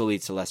 which also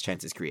leads to less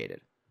chances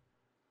created.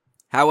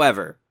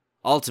 However,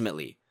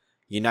 ultimately,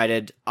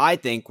 United, I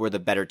think, were the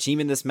better team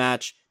in this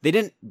match. They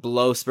didn't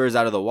blow Spurs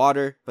out of the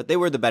water, but they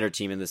were the better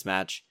team in this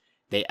match.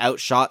 They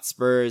outshot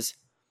Spurs,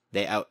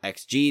 they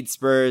out-XG'd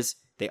Spurs,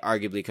 they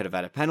arguably could have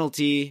had a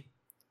penalty.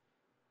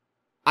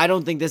 I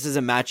don't think this is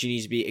a match you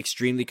need to be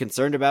extremely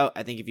concerned about.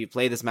 I think if you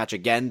play this match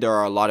again, there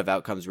are a lot of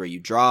outcomes where you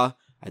draw.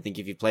 I think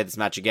if you play this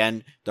match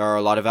again, there are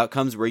a lot of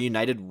outcomes where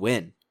United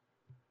win.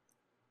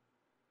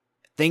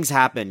 Things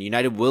happen.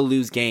 United will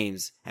lose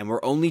games, and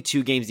we're only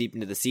 2 games deep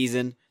into the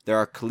season. There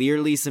are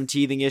clearly some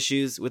teething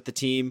issues with the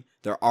team.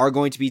 There are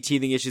going to be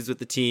teething issues with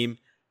the team.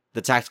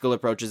 The tactical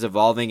approach is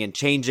evolving and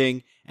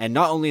changing, and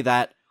not only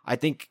that, I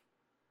think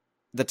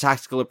the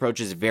tactical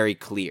approach is very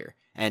clear,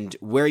 and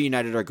where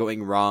United are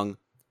going wrong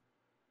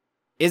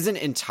isn't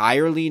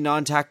entirely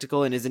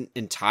non-tactical and isn't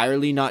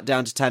entirely not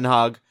down to Ten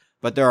Hag,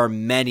 but there are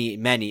many,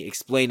 many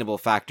explainable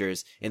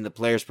factors in the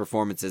players'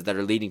 performances that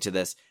are leading to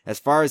this, as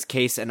far as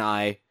Case and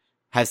I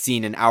have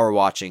seen in our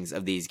watchings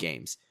of these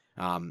games.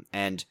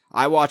 And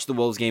I watched the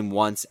Wolves game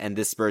once and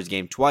this Spurs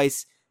game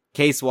twice.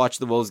 Case watched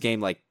the Wolves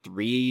game like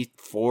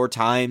 3-4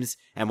 times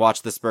and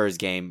watched the Spurs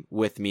game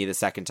with me the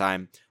second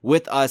time,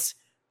 with us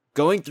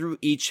going through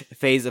each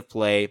phase of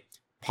play,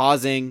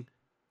 pausing,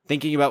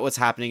 thinking about what's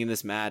happening in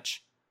this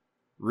match,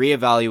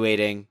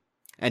 reevaluating,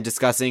 and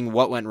discussing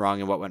what went wrong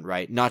and what went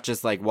right, not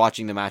just like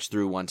watching the match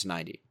through 1 to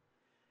 90.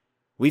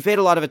 We paid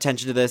a lot of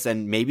attention to this,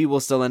 and maybe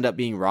we'll still end up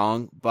being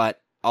wrong, but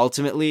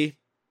ultimately,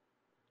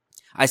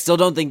 I still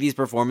don't think these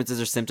performances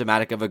are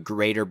symptomatic of a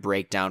greater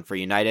breakdown for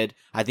United.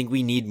 I think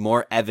we need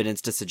more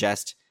evidence to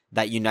suggest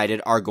that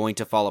United are going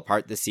to fall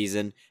apart this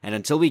season, and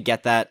until we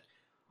get that,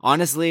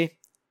 honestly,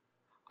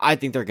 I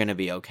think they're going to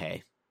be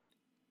okay.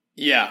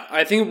 Yeah,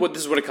 I think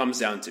this is what it comes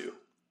down to.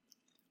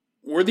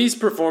 Were these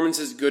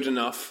performances good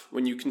enough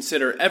when you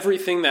consider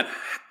everything that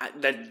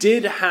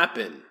did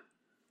happen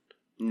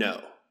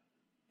No.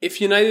 If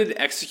United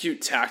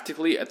execute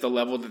tactically at the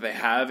level that they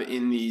have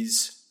in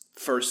these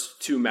first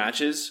 2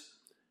 matches,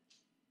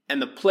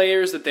 and the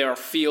players that they are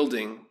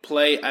fielding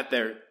play at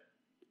their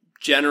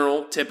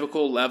general,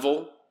 typical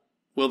level,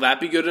 will that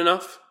be good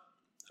enough?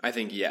 I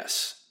think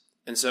yes.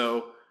 And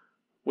so,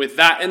 with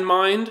that in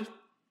mind,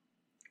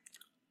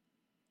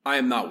 I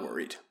am not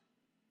worried.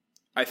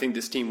 I think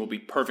this team will be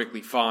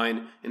perfectly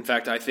fine. In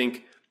fact, I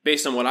think,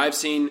 based on what I've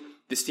seen,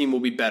 this team will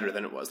be better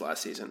than it was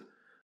last season.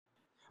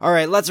 All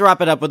right, let's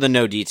wrap it up with the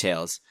no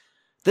details.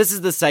 This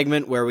is the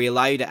segment where we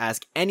allow you to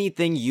ask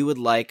anything you would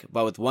like,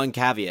 but with one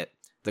caveat.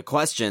 The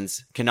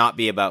questions cannot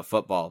be about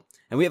football.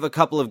 And we have a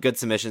couple of good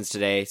submissions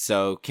today,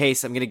 so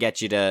Case, I'm going to get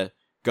you to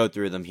go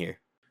through them here.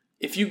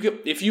 If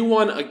you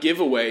want a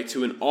giveaway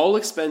to an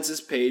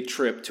all-expenses-paid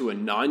trip to a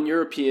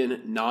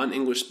non-European,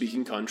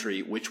 non-English-speaking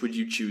country, which would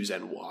you choose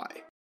and why?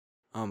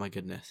 Oh my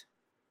goodness.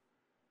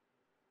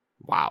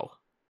 Wow.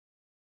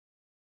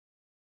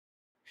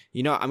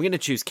 You know, I'm going to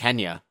choose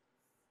Kenya.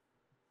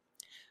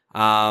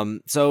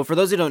 So for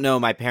those who don't know,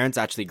 my parents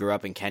actually grew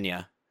up in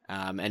Kenya,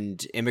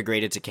 and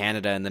immigrated to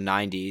Canada in the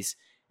 90s,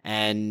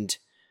 and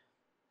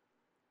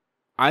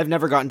I've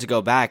never gotten to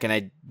go back,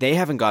 and they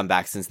haven't gone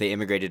back since they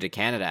immigrated to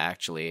Canada,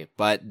 actually,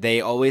 but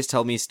they always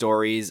tell me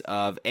stories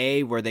of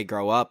where they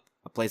grow up,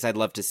 a place I'd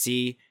love to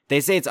see. They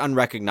say it's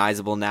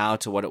unrecognizable now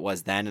to what it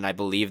was then, and I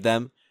believe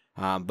them,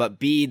 but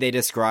B, they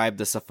describe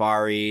the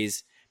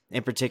safaris,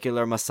 in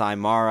particular Masai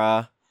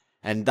Mara,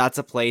 and that's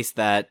a place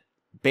that,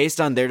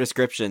 based on their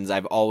descriptions,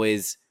 I've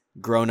always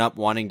grown up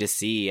wanting to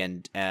see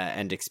and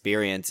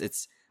experience.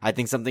 It's, I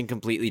think, something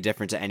completely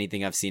different to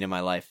anything I've seen in my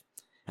life.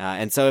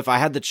 And so if I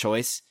had the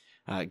choice,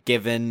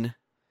 given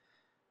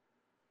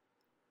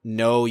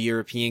no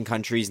European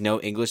countries, no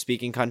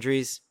English-speaking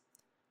countries,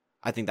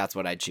 I think that's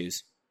what I'd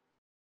choose.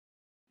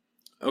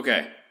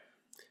 Okay.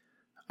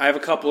 I have a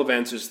couple of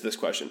answers to this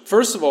question.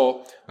 First of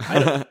all,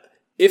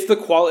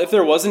 if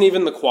there wasn't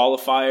even the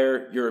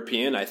qualifier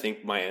European, I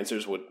think my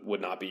answers would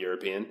not be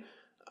European.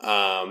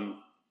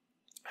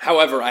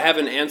 However, I have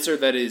an answer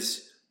that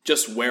is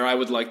just where I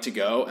would like to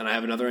go, and I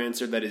have another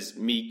answer that is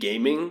me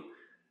gaming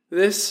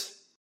this.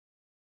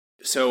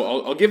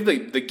 So I'll give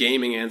the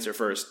gaming answer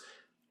first.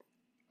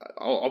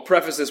 I'll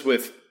preface this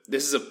with,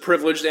 this is a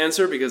privileged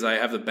answer because I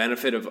have the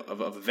benefit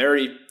of a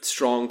very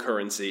strong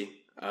currency,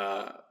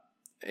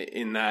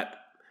 in that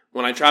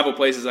when I travel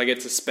places, I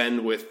get to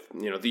spend with,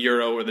 the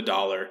euro or the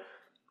dollar,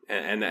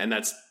 and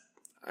that's,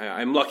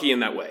 I'm lucky in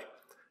that way.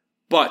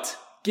 But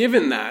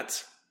given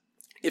that,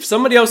 if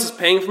somebody else is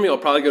paying for me, I'll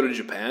probably go to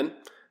Japan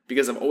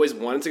because I've always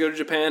wanted to go to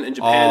Japan, and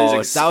Japan is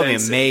expensive. That would be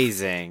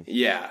amazing.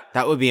 Yeah.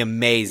 That would be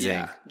amazing.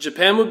 Yeah.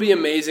 Japan would be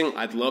amazing.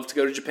 I'd love to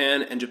go to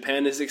Japan, and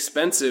Japan is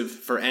expensive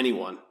for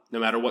anyone, no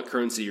matter what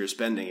currency you're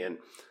spending in.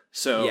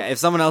 So yeah, if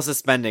someone else is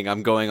spending,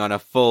 I'm going on a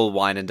full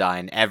wine and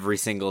dine every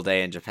single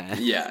day in Japan.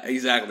 Yeah,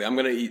 exactly. I'm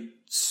going to eat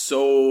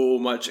so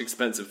much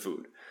expensive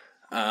food.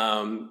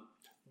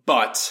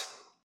 But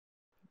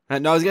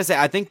no, I was going to say,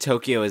 I think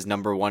Tokyo is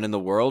number 1 in the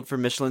world for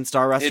Michelin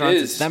star restaurants.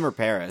 It is. It's them or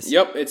Paris.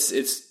 Yep,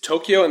 it's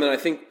Tokyo, and then I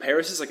think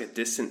Paris is like a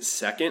distant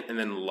second, and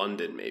then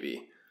London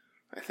maybe,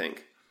 I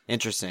think.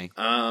 Interesting.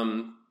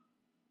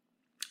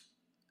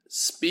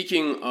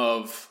 Speaking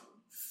of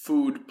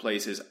food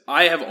places,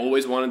 I have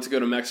always wanted to go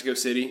to Mexico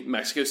City.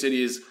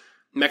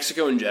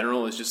 Mexico in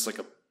general is just like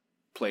a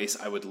place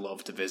I would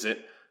love to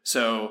visit.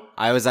 So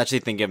I was actually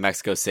thinking of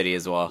Mexico City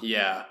as well.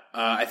 Yeah,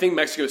 I think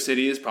Mexico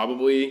City is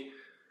probably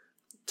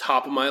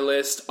top of my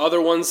list.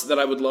 Other ones that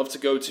I would love to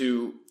go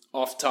to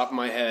off the top of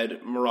my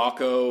head: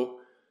 Morocco,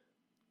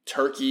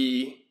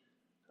 Turkey,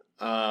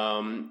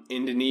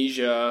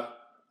 Indonesia,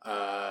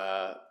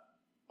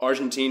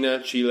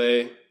 Argentina,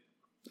 Chile.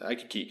 I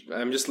could keep.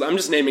 I'm just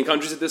naming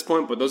countries at this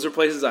point, but those are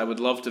places I would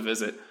love to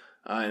visit.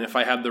 And if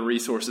I had the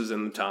resources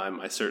and the time,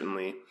 I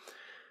certainly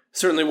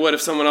would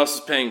if someone else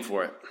is paying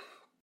for it.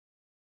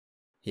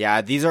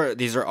 Yeah, these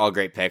are all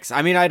great picks.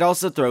 I mean, I'd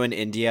also throw in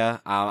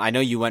India. I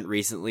know you went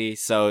recently,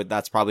 so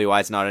that's probably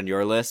why it's not on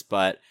your list,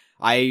 but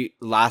I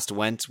last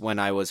went when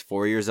I was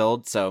 4 years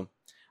old. So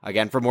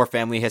again, for more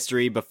family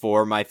history,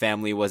 before my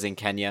family was in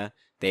Kenya,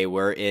 they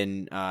were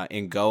in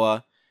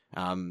Goa.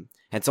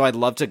 And so I'd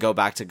love to go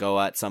back to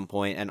Goa at some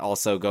point and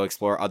also go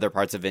explore other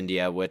parts of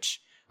India,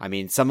 which, I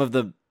mean, some of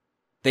the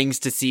things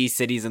to see,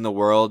 cities in the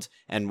world,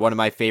 and one of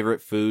my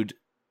favorite food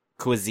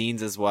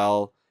cuisines as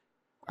well.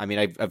 I mean,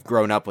 I've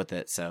grown up with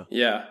it, so.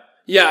 Yeah.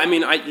 I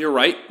mean, you're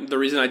right. The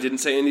reason I didn't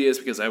say India is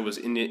because I was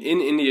in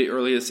India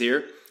earlier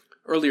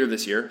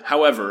this year.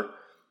 However,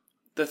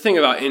 the thing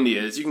about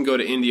India is you can go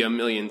to India a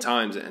million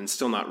times and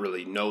still not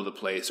really know the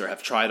place or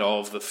have tried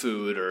all of the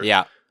food, or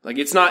like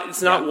it's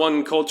not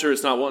one culture.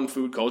 It's not one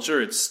food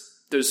culture.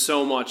 There's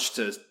so much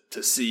to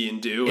see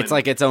and do. It's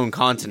like its own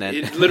continent.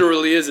 It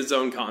literally is its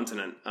own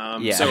continent.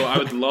 So I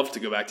would love to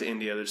go back to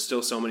India. There's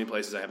still so many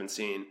places I haven't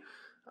seen.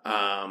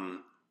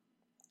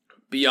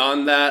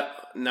 Beyond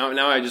that,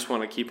 now I just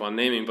want to keep on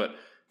naming, but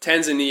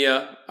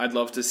Tanzania, I'd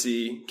love to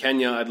see.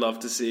 Kenya, I'd love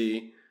to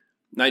see.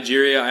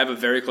 Nigeria, I have a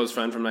very close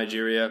friend from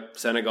Nigeria.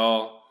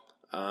 Senegal.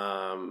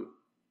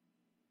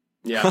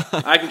 Yeah,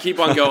 I can keep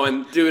on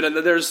going.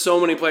 Dude, there's so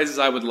many places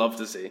I would love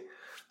to see.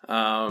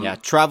 Yeah,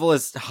 travel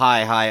is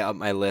high up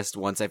my list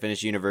once I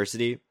finish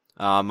university.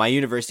 My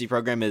university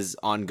program is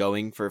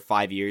ongoing for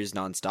 5 years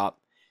nonstop,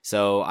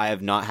 so I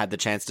have not had the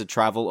chance to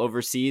travel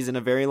overseas in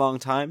a very long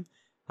time.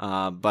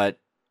 But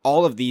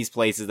all of these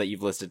places that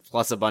you've listed,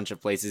 plus a bunch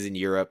of places in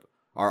Europe,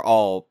 are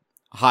all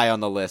high on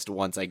the list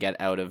once I get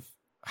out of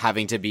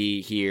having to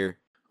be here.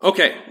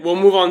 Okay, we'll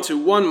move on to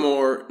one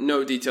more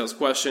no details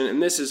question,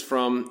 and this is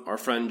from our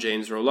friend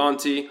James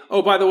Rolanti.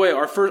 Oh, by the way,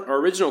 our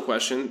original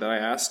question that I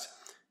asked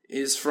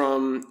is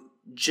from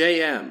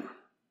JM.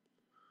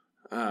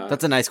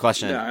 That's a nice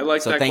question. Yeah, I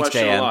like that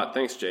question a lot.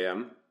 Thanks,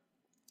 JM.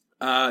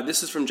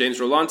 This is from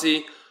James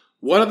Rolanti.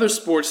 What other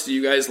sports do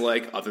you guys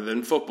like other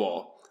than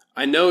football?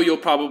 I know you'll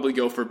probably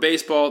go for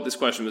baseball. This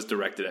question was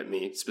directed at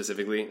me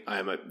specifically. I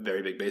am a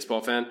very big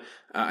baseball fan.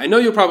 I know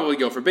you'll probably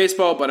go for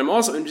baseball, but I'm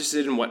also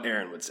interested in what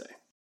Aaron would say.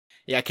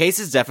 Yeah, Case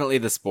is definitely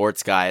the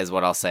sports guy, is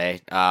what I'll say.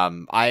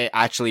 I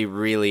actually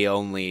really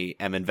only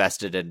am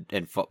invested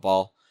in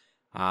football.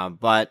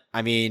 But,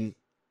 I mean,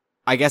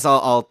 I guess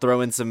I'll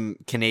throw in some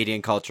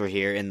Canadian culture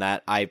here in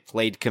that I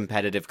played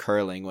competitive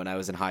curling when I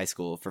was in high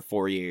school for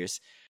 4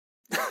 years.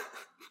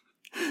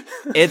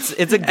 It's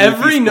a goofy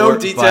every sport, no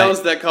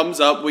details that comes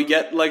up, we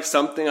get like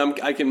something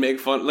I can make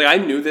fun. Like I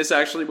knew this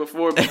actually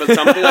before, but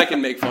something I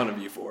can make fun of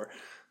you for.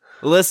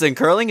 Listen,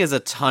 curling is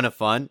a ton of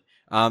fun.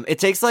 It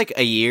takes like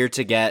a year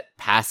to get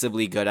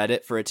passably good at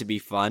it for it to be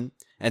fun.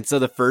 And so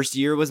the first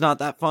year was not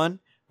that fun,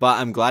 but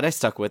I'm glad I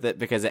stuck with it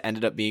because it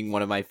ended up being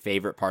one of my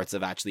favorite parts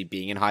of actually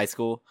being in high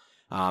school.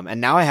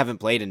 And now I haven't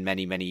played in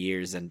many, many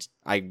years and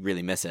I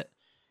really miss it.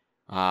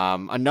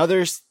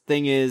 Another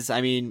thing is,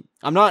 I mean,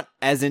 I'm not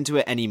as into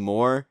it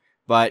anymore,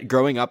 but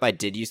growing up, I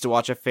did used to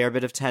watch a fair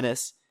bit of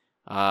tennis.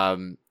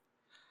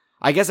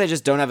 I guess I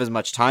just don't have as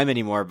much time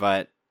anymore,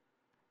 but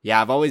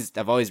yeah, I've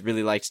always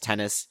really liked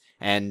tennis.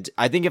 And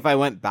I think if I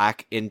went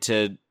back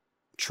into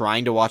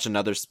trying to watch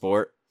another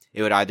sport,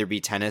 it would either be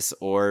tennis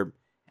or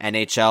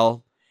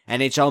NHL.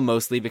 NHL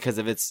mostly because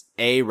of its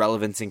A,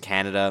 relevance in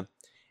Canada,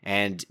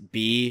 and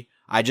B,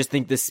 I just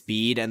think the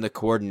speed and the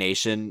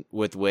coordination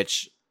with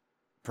which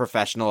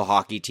professional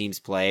hockey teams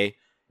play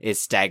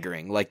is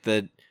staggering. Like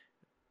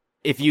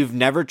if you've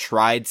never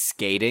tried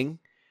skating,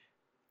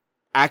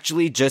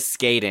 actually just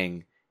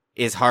skating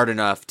is hard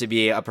enough to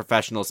be a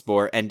professional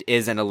sport and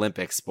is an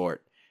Olympic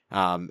sport.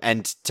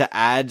 And to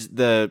add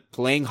the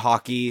playing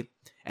hockey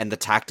and the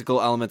tactical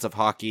elements of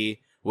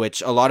hockey,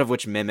 which a lot of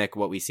which mimic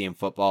what we see in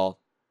football,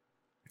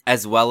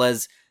 as well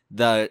as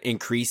the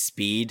increased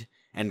speed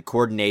and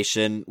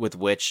coordination with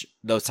which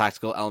those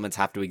tactical elements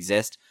have to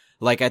exist.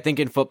 Like, I think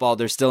in football,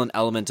 there's still an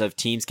element of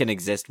teams can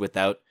exist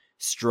without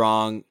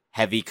strong,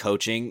 heavy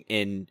coaching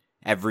in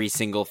every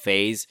single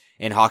phase.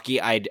 In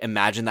hockey, I'd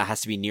imagine that has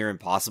to be near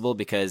impossible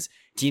because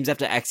teams have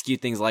to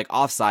execute things like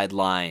offside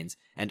lines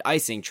and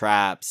icing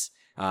traps,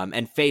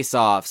 and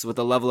face-offs with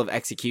a level of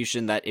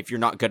execution that if you're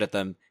not good at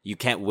them, you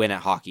can't win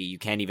at hockey. You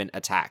can't even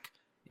attack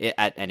it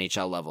at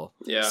NHL level.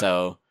 Yeah.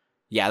 So,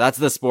 yeah, that's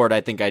the sport I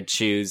think I'd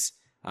choose,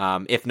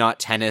 if not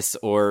tennis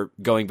or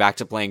going back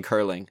to playing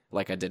curling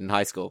like I did in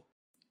high school.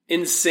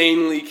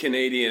 Insanely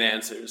Canadian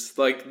answers.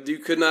 Like, you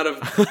could not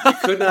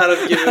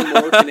have given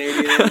more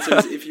Canadian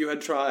answers if you had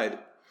tried.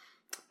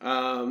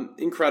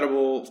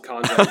 Incredible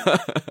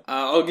content.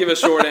 I'll give a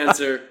short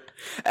answer.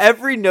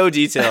 Every no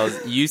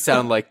details, you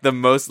sound like the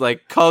most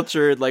like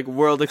cultured, like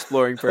world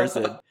exploring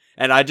person,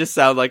 and I just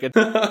sound like a.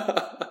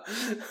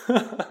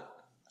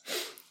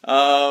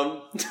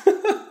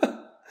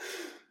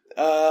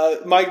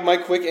 My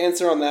quick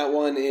answer on that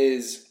one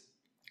is,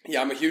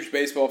 yeah, I'm a huge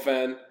baseball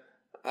fan.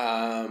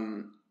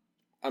 I'm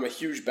a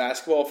huge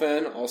basketball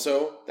fan.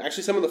 Also,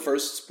 actually, some of the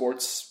first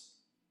sports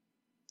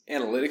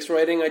analytics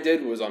writing I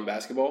did was on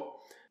basketball.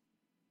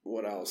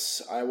 What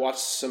else? I watch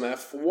some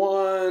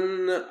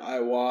F1. I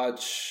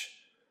watch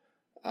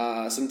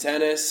some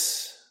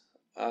tennis.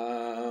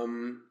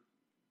 I'm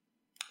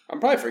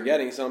probably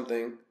forgetting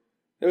something.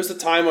 There was a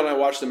time when I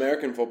watched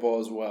American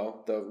football as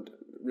well, though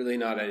really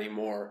not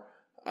anymore.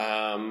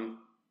 I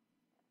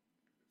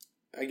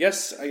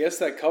guess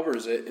that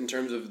covers it in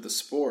terms of the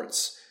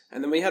sports.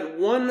 And then we had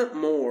one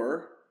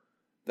more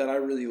that I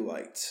really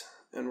liked.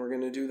 And we're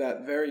going to do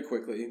that very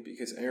quickly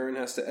because Aaron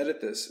has to edit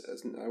this.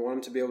 I want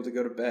him to be able to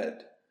go to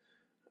bed.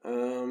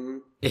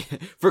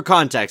 For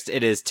context,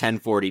 it is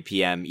 10:40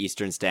 p.m.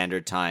 Eastern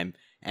Standard Time,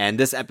 and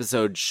this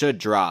episode should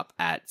drop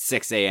at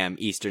 6 a.m.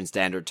 Eastern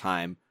Standard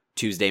Time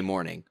Tuesday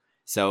morning.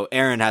 So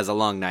Aaron has a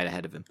long night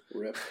ahead of him.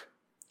 Rip.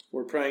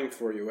 We're praying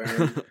for you,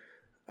 Aaron.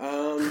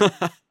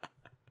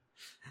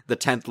 The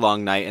 10th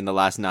long night in the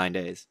last 9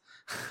 days.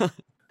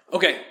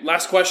 Okay,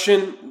 last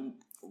question.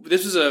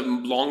 This is a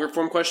longer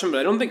form question, but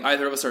I don't think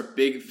either of us are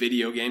big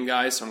video game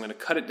guys, so I'm going to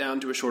cut it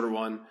down to a shorter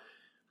one.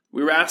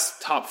 We were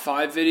asked top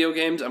 5 video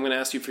games. I'm going to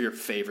ask you for your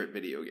favorite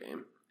video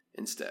game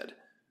instead.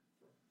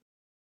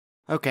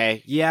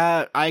 Okay,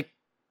 yeah, I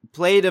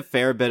played a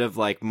fair bit of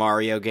like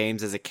Mario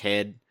games as a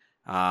kid,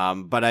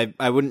 but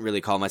I wouldn't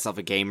really call myself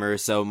a gamer,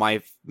 so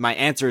my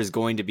answer is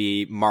going to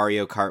be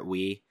Mario Kart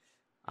Wii.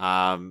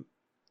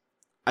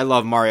 I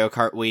love Mario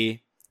Kart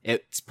Wii.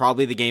 It's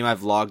probably the game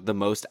I've logged the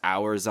most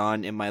hours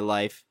on in my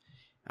life.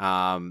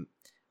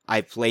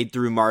 I played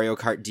through Mario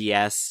Kart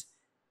DS.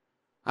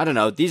 I don't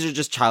know, these are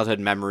just childhood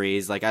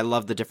memories. Like, I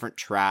love the different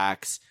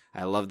tracks.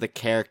 I love the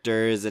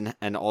characters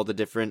and all the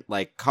different,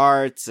 like,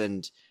 carts,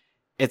 and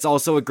it's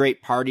also a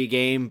great party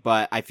game,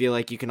 but I feel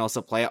like you can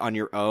also play it on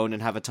your own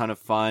and have a ton of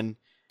fun.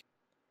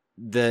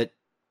 The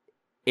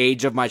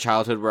age of my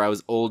childhood where I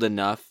was old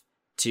enough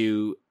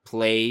to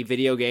play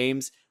video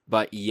games,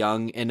 but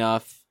young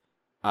enough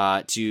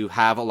to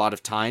have a lot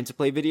of time to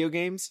play video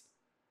games.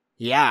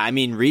 Yeah, I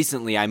mean,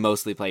 recently I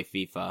mostly play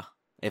FIFA,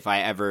 if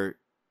I ever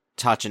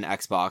touch an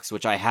Xbox,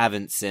 which I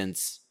haven't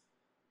since,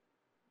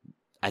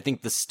 I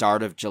think, the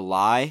start of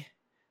July.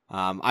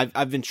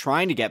 I've been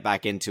trying to get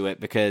back into it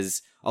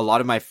because a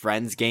lot of my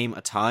friends game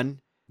a ton.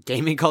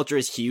 Gaming culture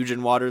is huge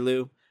in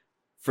Waterloo.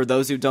 For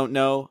those who don't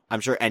know, I'm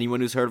sure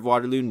anyone who's heard of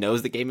Waterloo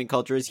knows that gaming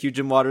culture is huge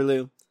in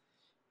Waterloo.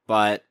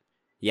 But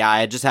yeah,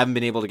 I just haven't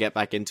been able to get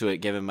back into it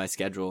given my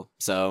schedule.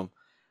 So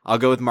I'll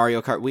go with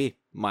Mario Kart Wii,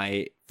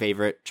 my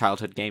favorite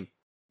childhood game.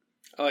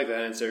 I like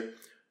that answer.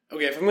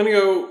 Okay, if I'm going to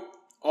go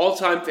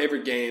all-time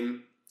favorite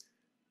game,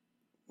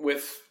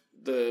 with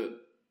the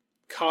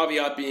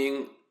caveat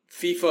being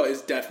FIFA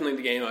is definitely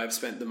the game I've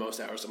spent the most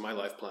hours of my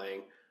life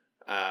playing.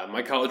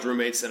 My college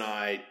roommates and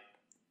I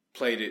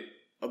played it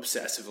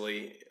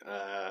obsessively,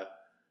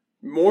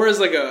 more as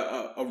like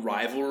a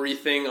rivalry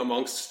thing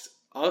amongst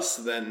us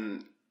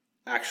than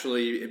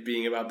actually it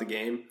being about the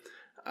game.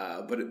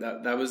 But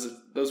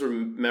those were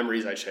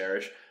memories I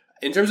cherish.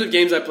 In terms of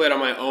games I played on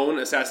my own,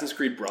 Assassin's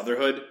Creed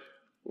Brotherhood,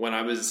 when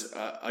I was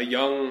a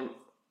young...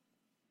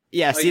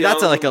 Yeah, see,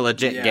 that's like a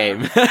legit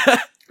game.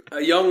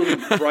 A young,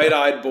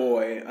 bright-eyed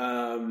boy.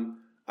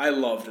 I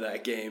loved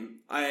that game.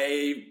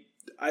 I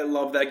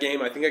love that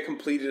game. I think I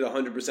completed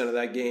 100% of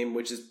that game,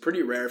 which is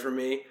pretty rare for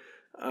me.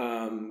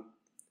 And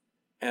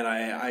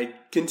I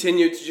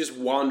continued to just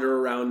wander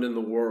around in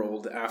the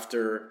world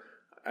after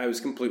I was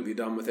completely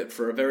done with it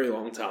for a very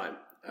long time.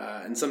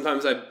 And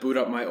sometimes I boot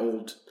up my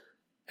old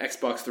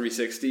Xbox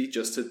 360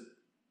 just to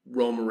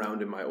roam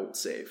around in my old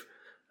save.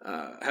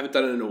 I haven't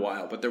done it in a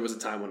while, but there was a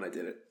time when I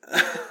did it.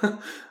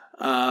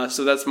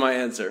 So that's my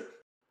answer.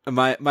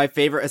 My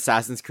favorite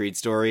Assassin's Creed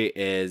story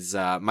is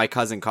my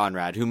cousin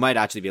Conrad, who might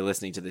actually be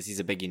listening to this.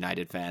 He's a big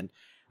United fan.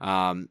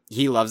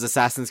 He loves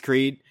Assassin's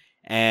Creed,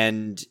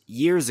 and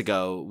years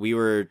ago we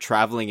were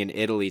traveling in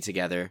Italy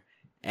together,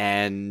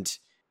 and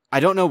I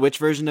don't know which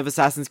version of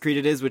Assassin's Creed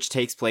it is, which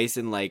takes place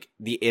in like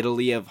the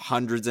Italy of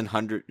hundreds and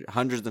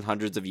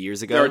hundreds of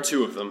years ago. There are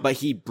two of them, but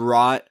he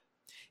brought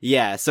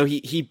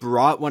he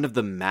brought one of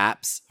the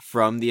maps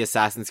from the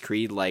Assassin's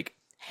Creed like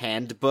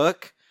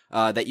handbook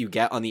that you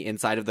get on the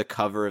inside of the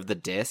cover of the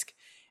disc,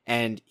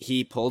 and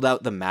he pulled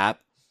out the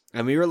map,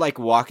 and we were like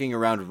walking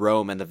around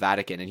Rome and the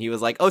Vatican, and he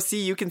was like, "Oh,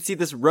 see, you can see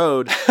this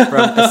road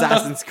from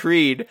Assassin's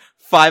Creed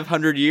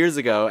 500 years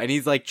ago," and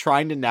he's like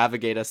trying to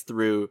navigate us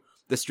through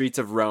the streets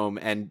of Rome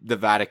and the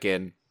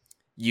Vatican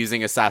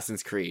using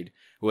Assassin's Creed,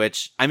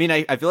 which, I mean,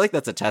 I feel like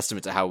that's a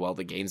testament to how well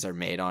the games are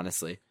made,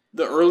 honestly.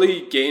 The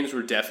early games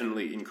were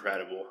definitely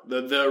incredible.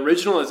 The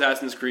original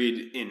Assassin's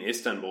Creed in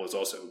Istanbul is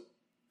also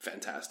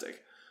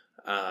fantastic.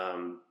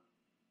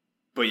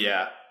 But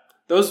yeah,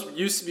 those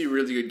used to be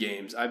really good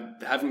games. I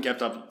haven't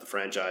kept up with the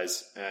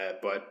franchise,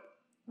 but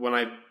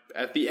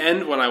at the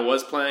end when I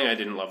was playing, I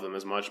didn't love them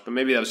as much, but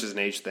maybe that was just an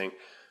age thing.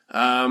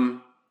 All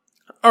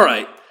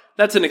right.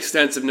 That's an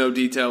extensive no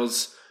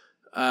details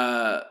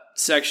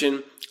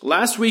section.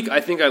 Last week, I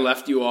think I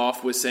left you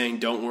off with saying,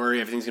 don't worry,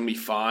 everything's going to be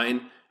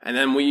fine. And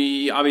then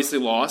we obviously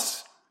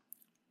lost.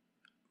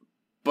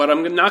 But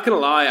I'm not going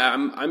to lie,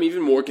 I'm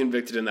even more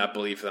convicted in that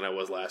belief than I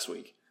was last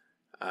week.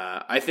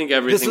 I think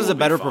everything This was a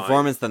better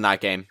performance than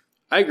that game.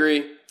 I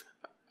agree.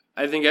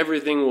 I think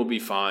everything will be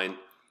fine.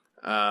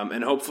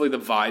 And hopefully the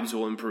vibes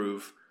will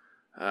improve.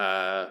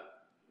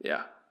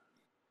 Yeah.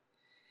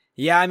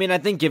 Yeah, I mean, I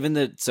think given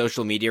the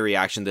social media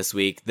reaction this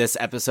week, this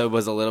episode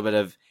was a little bit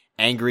of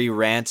angry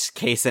rant,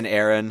 Case and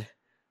Aaron,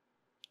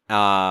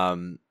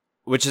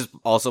 which is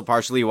also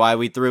partially why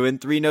we threw in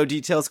 3 no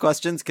details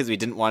questions, because we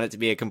didn't want it to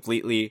be a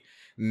completely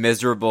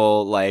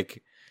miserable,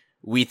 like,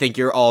 we think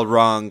you're all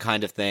wrong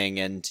kind of thing,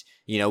 and,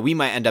 you know, we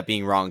might end up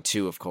being wrong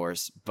too, of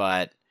course,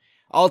 but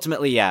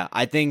ultimately, yeah,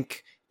 I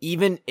think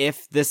even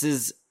if this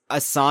is a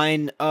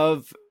sign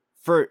of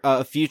for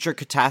a future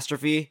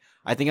catastrophe,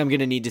 I think I'm going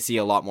to need to see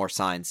a lot more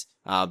signs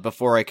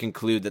before I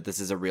conclude that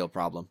this is a real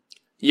problem.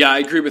 Yeah, I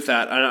agree with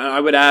that. I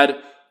would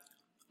add,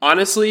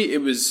 honestly,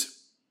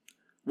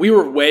 we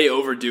were way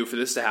overdue for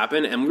this to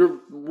happen, and we were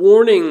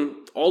warning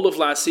all of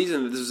last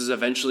season that this was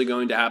eventually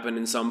going to happen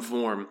in some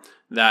form,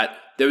 that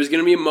there was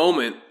going to be a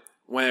moment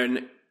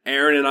when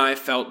Aaron and I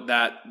felt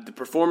that the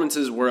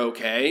performances were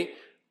okay,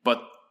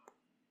 but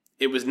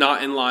it was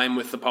not in line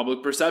with the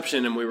public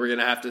perception, and we were going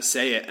to have to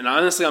say it. And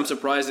honestly, I'm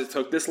surprised it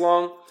took this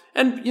long.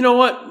 And you know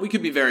what? We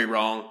could be very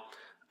wrong,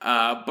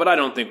 but I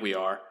don't think we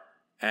are.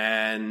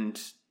 And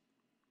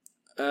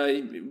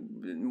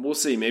We'll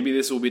see. Maybe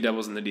this will be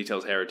Devils in the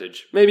Details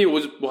heritage. Maybe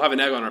we'll have an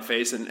egg on our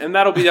face, and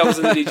that'll be Devils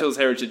in the Details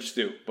heritage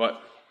too.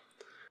 But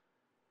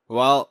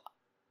well,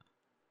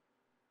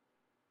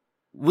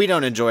 we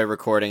don't enjoy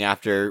recording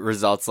after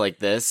results like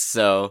this,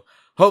 so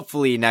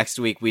hopefully next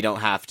week we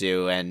don't have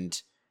to. And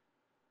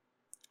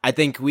I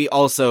think we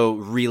also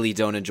really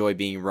don't enjoy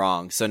being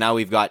wrong. So now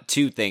we've got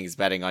two things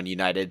betting on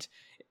United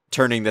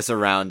turning this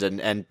around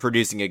and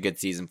producing a good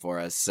season for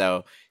us.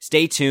 So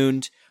stay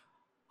tuned.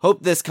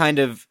 Hope this kind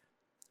of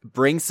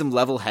brings some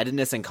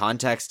level-headedness and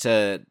context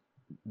to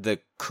the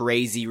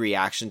crazy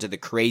reaction to the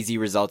crazy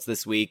results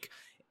this week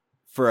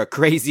for a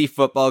crazy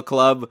football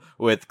club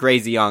with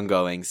crazy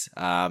ongoings.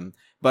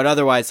 But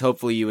otherwise,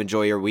 hopefully you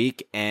enjoy your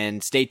week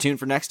and stay tuned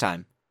for next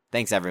time.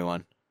 Thanks,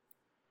 everyone.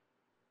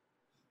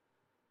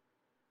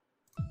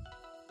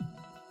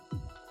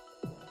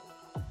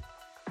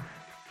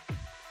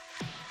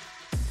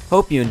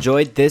 Hope you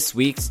enjoyed this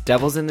week's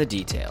Devils in the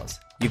Details.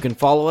 You can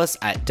follow us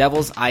at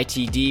Devils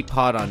ITD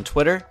Pod on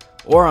Twitter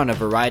or on a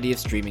variety of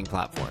streaming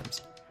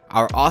platforms.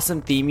 Our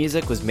awesome theme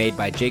music was made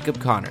by Jacob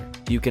Connor,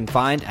 who you can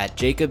find at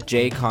Jacob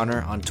J.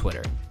 Connor on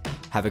Twitter.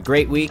 Have a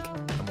great week,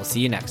 and we'll see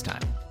you next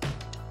time.